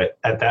similarities. But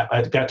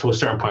I got to a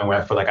certain point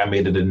where I feel like I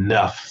made it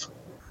enough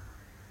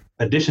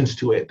additions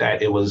to it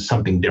that it was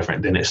something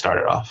different than it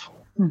started off.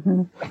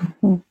 Mm-hmm.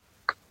 Mm-hmm.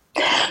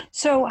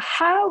 So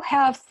how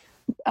have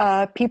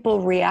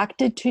people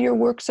reacted to your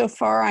work so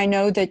far? I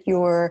know that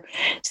you're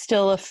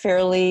still a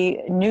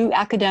fairly new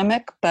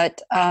academic,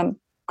 but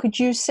could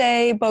you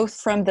say, both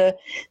from the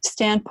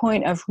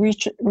standpoint of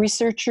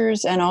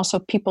researchers and also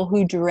people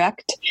who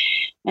direct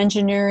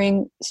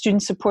engineering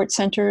student support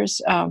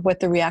centers, what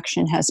the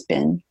reaction has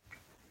been?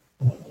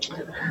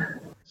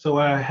 So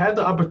I had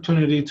the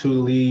opportunity to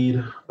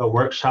lead a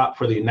workshop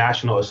for the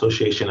National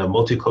Association of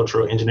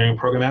Multicultural Engineering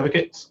Program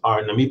Advocates,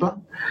 or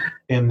NAMIPA.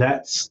 And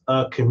that's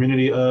a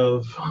community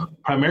of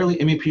primarily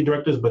MEP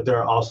directors, but there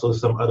are also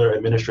some other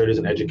administrators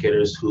and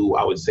educators who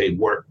I would say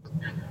work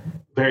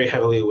very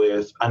heavily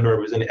with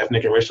underrepresented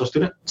ethnic and racial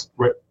students,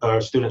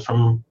 students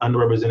from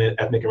underrepresented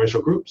ethnic and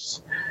racial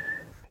groups.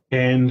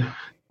 And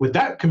with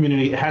that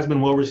community, it has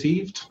been well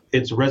received.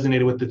 It's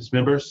resonated with its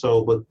members.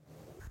 But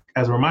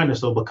as a reminder,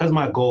 because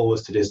my goal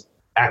was to just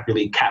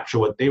accurately capture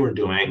what they were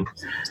doing,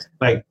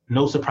 like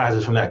no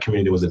surprises from that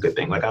community was a good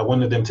thing. Like I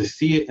wanted them to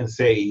see it and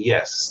say,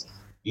 yes,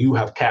 you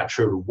have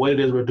captured what it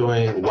is we're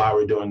doing, why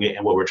we're doing it,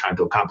 and what we're trying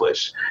to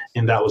accomplish.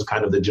 And that was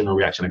kind of the general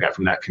reaction I got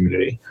from that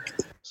community.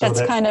 So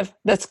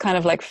that's kind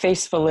of like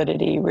face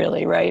validity,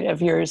 really, right?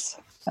 Of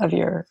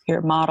your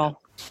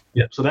model.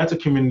 Yeah. So that's a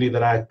community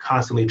that I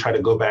constantly try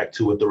to go back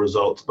to with the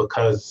results,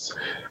 because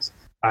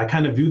I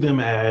kind of view them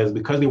as,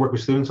 because they work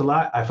with students a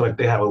lot, I feel like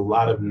they have a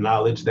lot of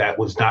knowledge that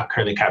was not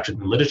currently captured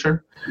in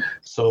literature.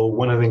 So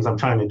one of the things I'm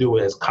trying to do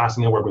is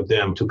constantly work with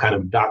them to kind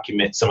of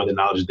document some of the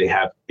knowledge they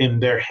have in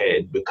their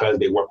head, because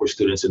they work with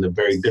students in a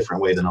very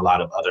different way than a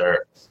lot of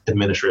other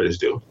administrators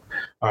do,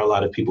 or a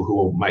lot of people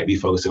who might be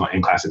focusing on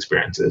in-class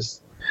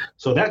experiences.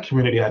 So that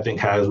community, I think,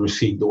 has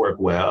received the work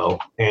well,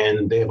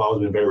 and they have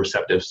always been very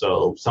receptive.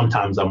 So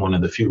sometimes I'm one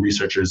of the few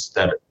researchers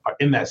that are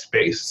in that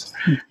space.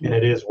 And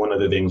it is one of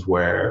the things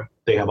where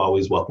they have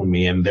always welcomed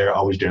me, and they're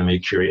always generally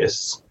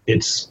curious.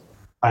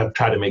 I've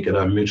tried to make it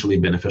a mutually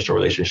beneficial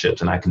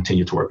relationship, and I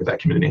continue to work with that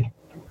community.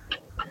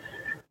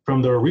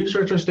 From the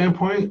researcher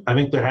standpoint, I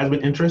think there has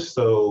been interest.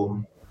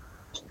 So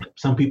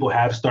some people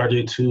have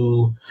started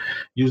to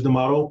use the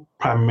model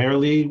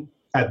primarily.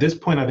 At this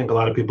point, I think a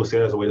lot of people see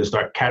it as a way to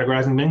start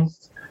categorizing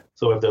things.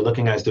 So if they're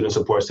looking at student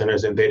support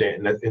centers and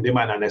they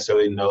might not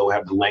necessarily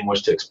have the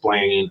language to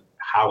explain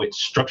how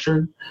it's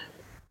structured,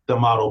 the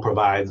model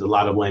provides a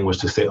lot of language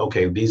to say,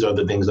 okay, these are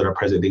the things that are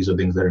present, these are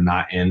things that are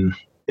not. And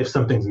if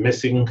something's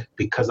missing,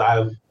 because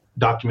I've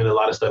documented a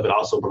lot of stuff, it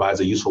also provides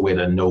a useful way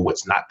to know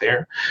what's not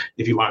there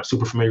if you aren't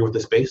super familiar with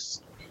the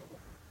space.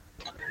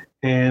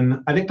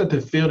 And I think that the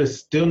field is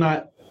still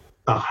not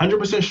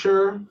 100%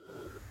 sure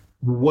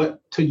what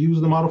to use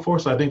the model for.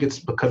 So I think it's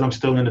because I'm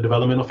still in the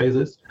developmental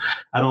phases.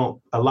 A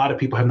lot of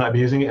people have not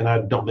been using it, and I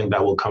don't think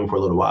that will come for a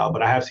little while,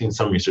 but I have seen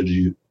some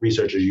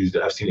researchers use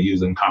it. I've seen it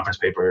used in conference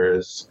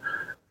papers.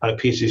 A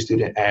PhD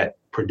student at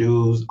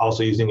Purdue's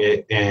also using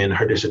it in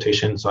her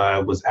dissertation. So I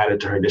was added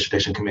to her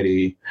dissertation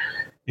committee.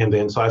 And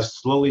then, so I've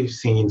slowly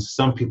seen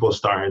some people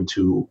starting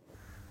to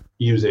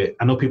use it.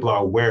 I know people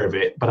are aware of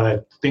it, but I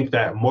think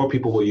that more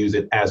people will use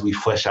it as we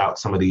flesh out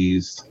some of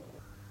these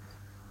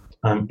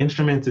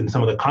instruments and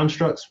some of the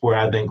constructs, where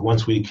I think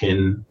once we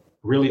can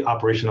really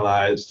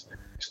operationalize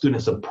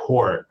student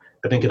support,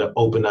 I think it'll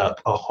open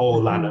up a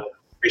whole lot of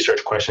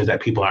research questions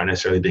that people aren't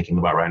necessarily thinking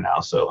about right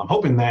now. So I'm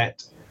hoping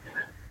that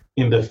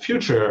in the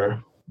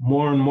future,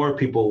 more and more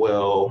people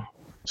will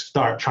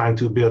start trying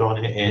to build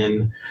on it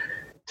and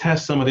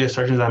test some of the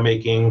assertions I'm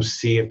making,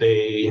 see if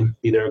they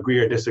either agree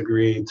or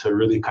disagree, to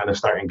really kind of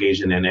start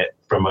engaging in it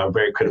from a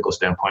very critical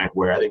standpoint,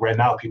 where I think right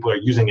now people are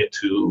using it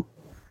to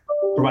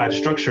provide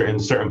structure in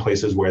certain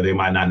places where they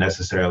might not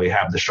necessarily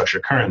have the structure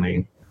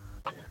currently.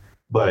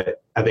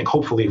 But I think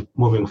hopefully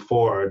moving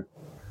forward,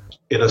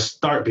 it'll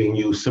start being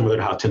used similar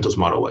to how Tintel's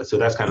model was. So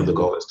that's kind of the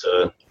goal, is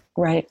to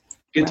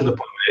get to the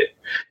point that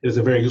it is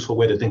a very useful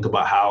way to think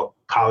about how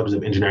colleges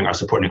of engineering are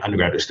supporting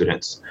undergraduate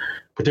students,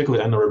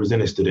 particularly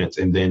underrepresented students,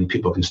 and then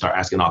people can start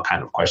asking all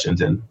kinds of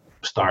questions and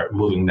start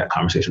moving that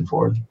conversation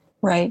forward.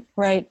 Right.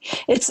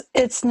 It's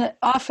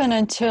often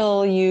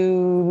until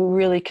you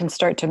really can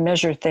start to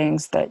measure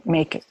things that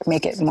make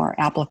it more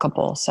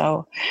applicable.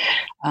 So,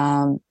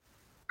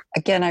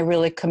 again, I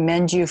really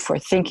commend you for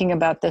thinking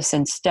about this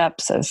in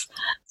steps of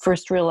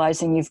first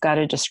realizing you've got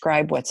to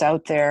describe what's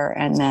out there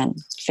and then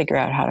figure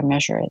out how to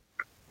measure it.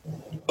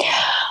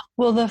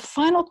 Well, the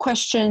final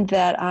question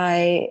that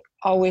I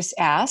always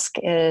ask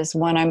is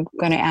one I'm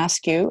going to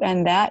ask you,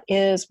 and that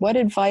is, what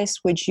advice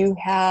would you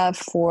have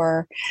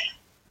for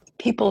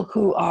people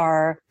who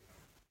are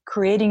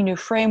creating new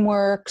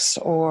frameworks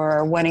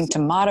or wanting to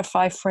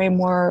modify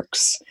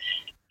frameworks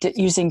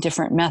using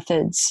different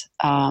methods?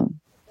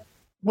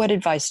 What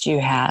advice do you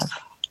have?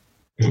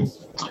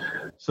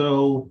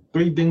 So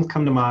 3 things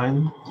come to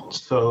mind.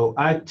 So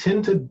I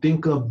tend to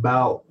think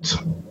about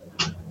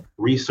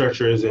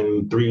researchers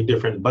in 3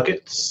 different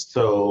buckets.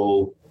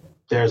 So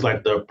there's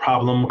like the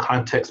problem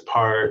context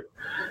part,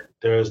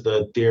 there's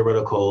the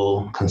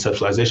theoretical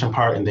conceptualization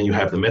part, and then you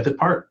have the method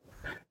part.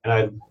 And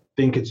I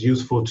think it's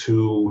useful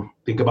to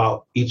think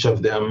about each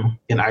of them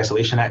in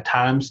isolation at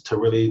times to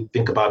really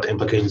think about the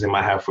implications it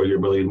might have for your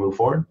ability to move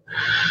forward.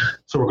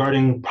 So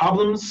regarding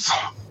problems,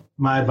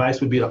 my advice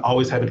would be to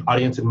always have an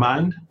audience in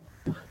mind.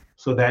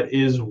 So that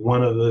is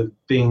one of the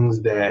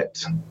things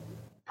that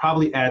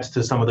probably adds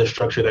to some of the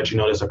structure that you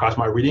notice across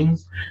my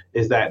readings,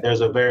 is that there's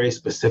a very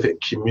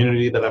specific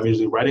community that I'm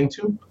usually writing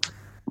to,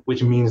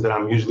 which means that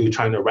I'm usually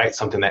trying to write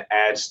something that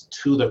adds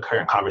to the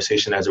current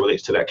conversation as it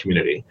relates to that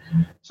community.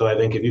 So I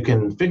think if you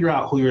can figure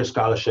out who your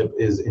scholarship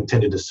is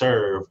intended to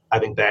serve, I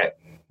think that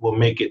will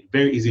make it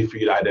very easy for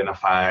you to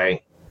identify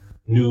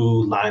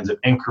new lines of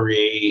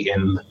inquiry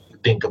and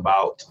think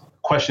about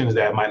questions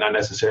that might not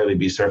necessarily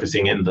be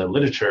surfacing in the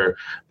literature,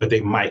 but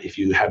they might if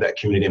you have that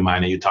community in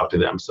mind and you talk to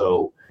them.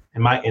 So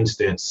in my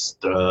instance,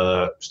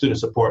 the student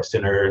support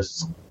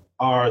centers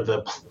are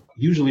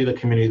usually the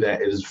community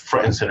that is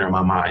front and center in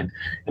my mind.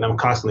 And I'm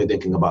constantly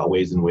thinking about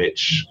ways in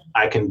which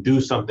I can do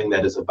something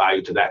that is of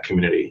value to that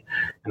community.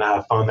 And I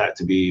have found that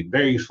to be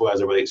very useful as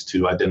it relates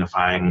to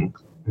identifying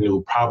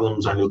new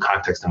problems or new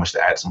context in which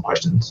to add some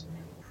questions.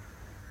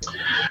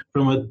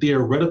 From a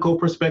theoretical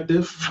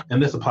perspective,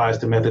 and this applies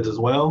to methods as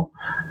well,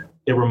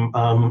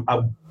 I'm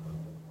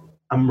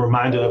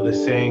reminded of the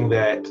saying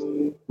that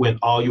when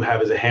all you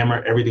have is a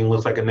hammer, everything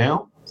looks like a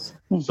nail.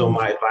 Mm-hmm. So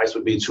my advice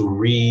would be to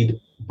read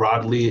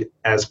broadly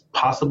as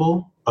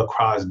possible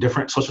across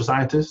different social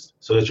scientists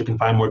so that you can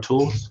find more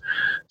tools.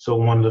 So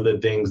one of the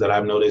things that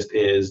I've noticed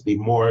is the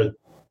more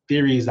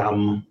theories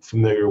I'm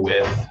familiar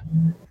with,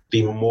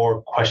 the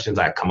more questions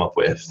I come up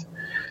with.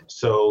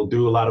 So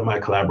through a lot of my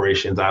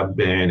collaborations, I've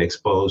been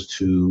exposed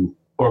to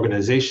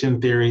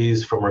organization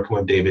theories from working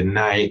with David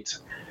Knight.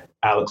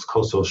 Alex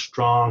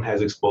Koso-Strong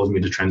has exposed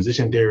me to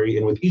transition theory.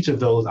 And with each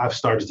of those, I've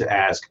started to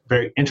ask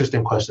very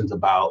interesting questions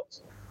about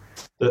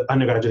the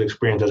undergraduate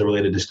experience as it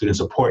related to student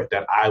support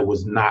that I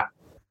was not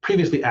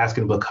previously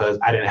asking because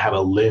I didn't have a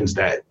lens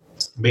that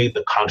made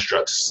the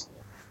constructs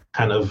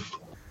kind of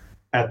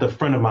at the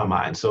front of my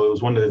mind. So it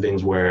was one of the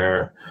things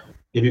where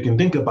if you can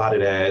think about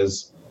it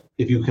as,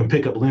 if you can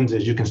pick up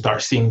lenses, you can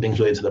start seeing things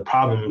related to the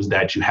problems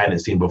that you hadn't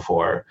seen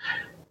before.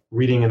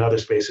 Reading in other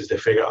spaces to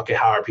figure out, okay,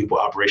 how are people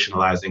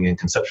operationalizing and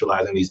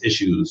conceptualizing these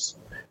issues?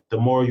 The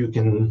more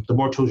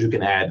tools you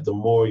can add, the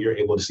more you're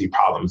able to see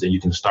problems and you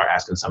can start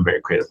asking some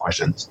very creative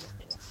questions.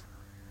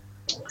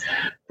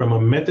 From a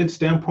method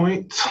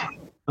standpoint,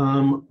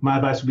 my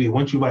advice would be,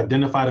 once you've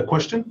identified a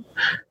question,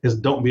 is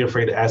don't be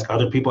afraid to ask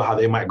other people how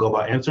they might go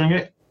about answering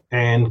it.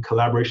 And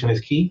collaboration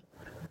is key.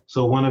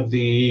 So one of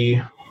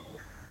the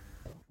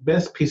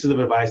best pieces of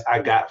advice I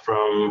got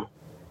from,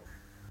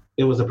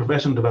 it was a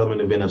professional development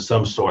event of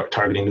some sort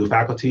targeting new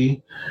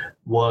faculty,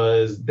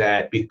 was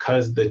that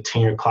because the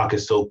tenure clock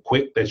is so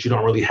quick that you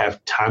don't really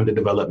have time to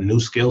develop new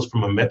skills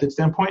from a method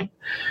standpoint.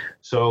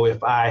 So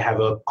if I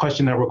have a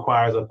question that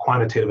requires a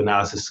quantitative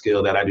analysis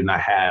skill that I do not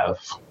have,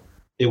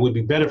 it would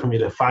be better for me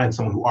to find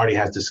someone who already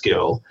has the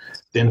skill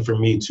than for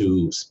me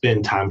to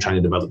spend time trying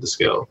to develop the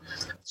skill.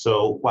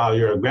 So while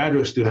you're a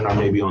graduate student or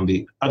maybe on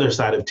the other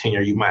side of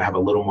tenure, you might have a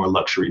little more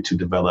luxury to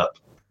develop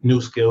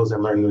new skills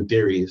and learn new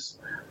theories.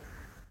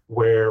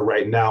 Where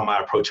right now my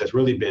approach has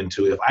really been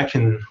to, if I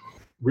can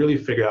really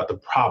figure out the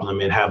problem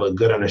and have a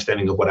good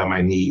understanding of what I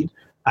might need,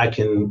 I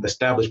can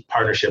establish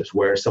partnerships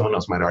where someone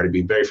else might already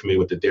be very familiar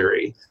with the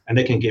theory and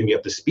they can get me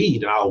up to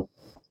speed and I'll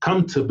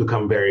come to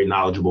become very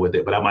knowledgeable with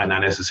it, but I might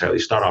not necessarily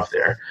start off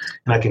there.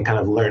 And I can kind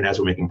of learn as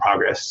we're making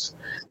progress.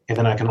 And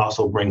then I can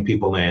also bring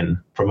people in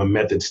from a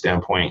method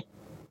standpoint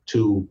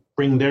to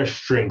bring their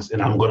strengths.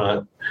 And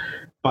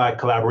by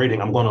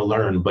collaborating, I'm going to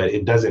learn, but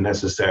it doesn't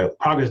necessarily,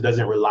 progress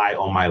doesn't rely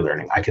on my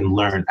learning. I can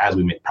learn as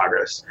we make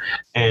progress.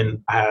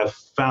 And I have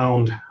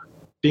found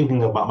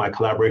thinking about my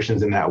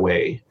collaborations in that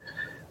way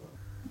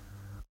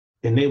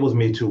enables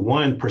me to,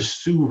 one,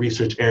 pursue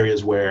research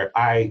areas where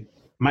I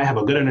might have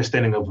a good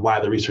understanding of why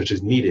the research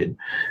is needed,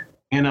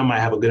 and I might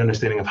have a good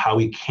understanding of how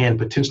we can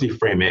potentially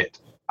frame it.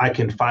 I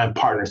can find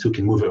partners who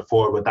can move it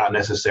forward without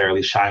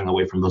necessarily shying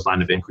away from those line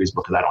of inquiries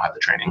because I don't have the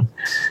training.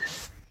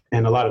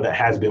 And a lot of that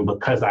has been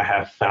because I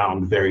have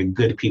found very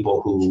good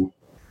people who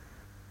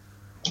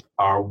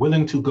are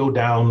willing to go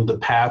down the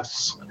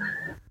paths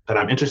that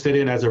I'm interested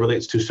in as it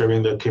relates to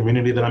serving the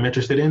community that I'm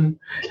interested in,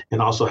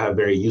 and also have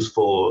very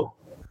useful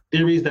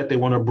theories that they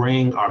want to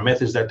bring, or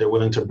methods that they're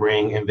willing to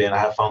bring. And then I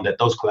have found that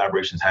those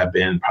collaborations have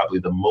been probably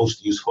the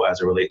most useful as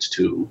it relates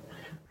to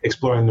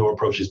exploring new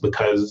approaches,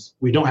 because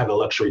we don't have the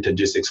luxury to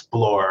just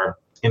explore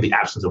in the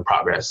absence of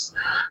progress.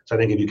 So I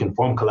think if you can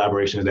form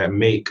collaborations that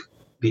make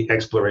the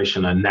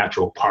exploration a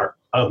natural part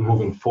of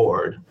moving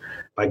forward,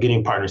 by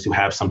getting partners who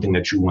have something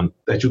that you want,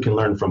 that you can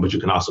learn from, but you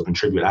can also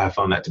contribute, I have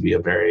found that to be a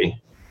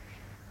very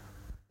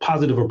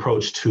positive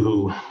approach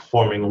to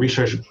forming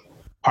research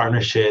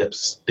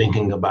partnerships,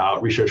 thinking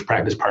about research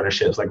practice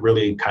partnerships, like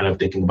really kind of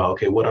thinking about,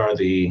 okay, what are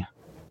the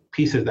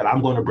pieces that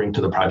I'm going to bring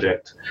to the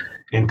project,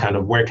 and kind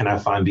of where can I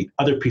find the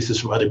other pieces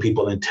from other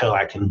people until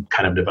I can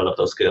kind of develop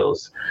those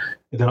skills.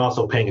 And then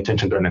also paying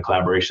attention during the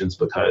collaborations,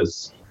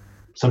 because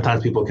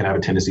sometimes people can have a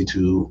tendency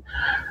to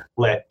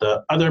let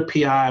the other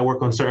PI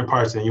work on certain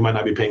parts and you might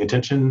not be paying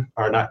attention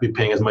or not be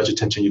paying as much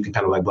attention. You can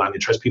kind of like blindly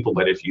trust people.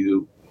 But if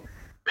you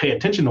pay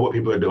attention to what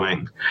people are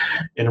doing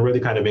and really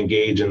kind of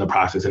engage in the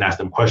process and ask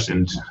them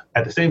questions,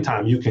 at the same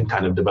time, you can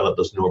kind of develop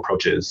those new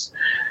approaches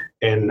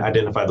and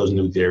identify those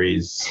new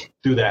theories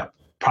through that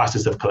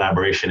process of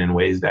collaboration in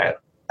ways that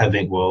I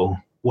think will,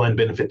 one,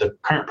 benefit the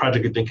current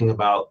project you're thinking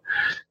about,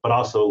 but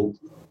also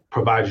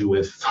provide you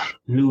with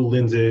new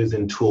lenses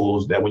and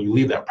tools that when you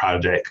leave that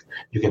project,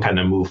 you can kind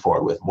of move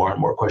forward with more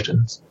and more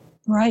questions.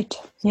 Right.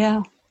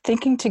 Yeah.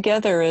 Thinking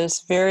together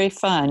is very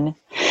fun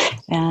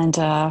and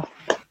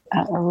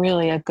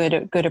really a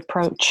good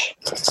approach.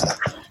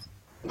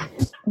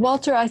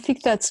 Walter, I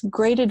think that's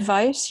great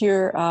advice.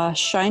 You're a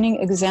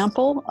shining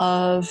example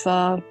of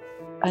a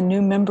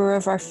new member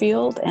of our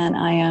field, and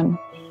I am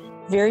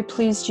very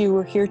pleased you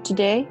were here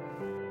today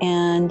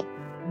and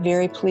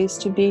very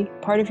pleased to be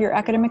part of your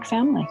academic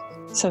family.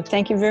 So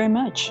thank you very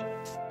much.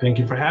 Thank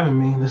you for having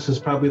me. This is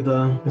probably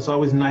it's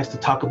always nice to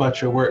talk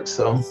about your work.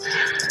 So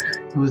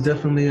it was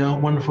definitely a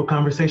wonderful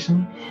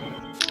conversation.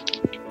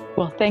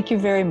 Well, thank you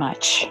very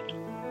much.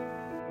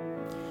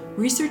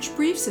 Research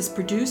Briefs is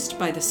produced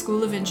by the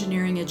School of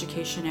Engineering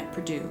Education at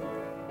Purdue.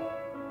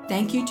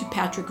 Thank you to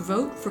Patrick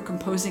Vogt for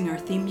composing our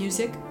theme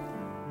music.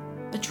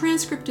 A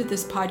transcript of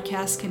this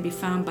podcast can be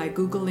found by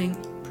Googling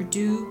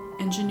Purdue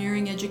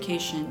Engineering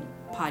Education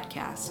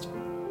Podcast.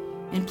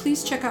 And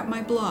please check out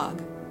my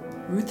blog,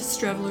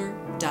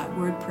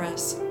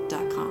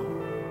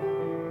 ruthstrevler.wordpress.com.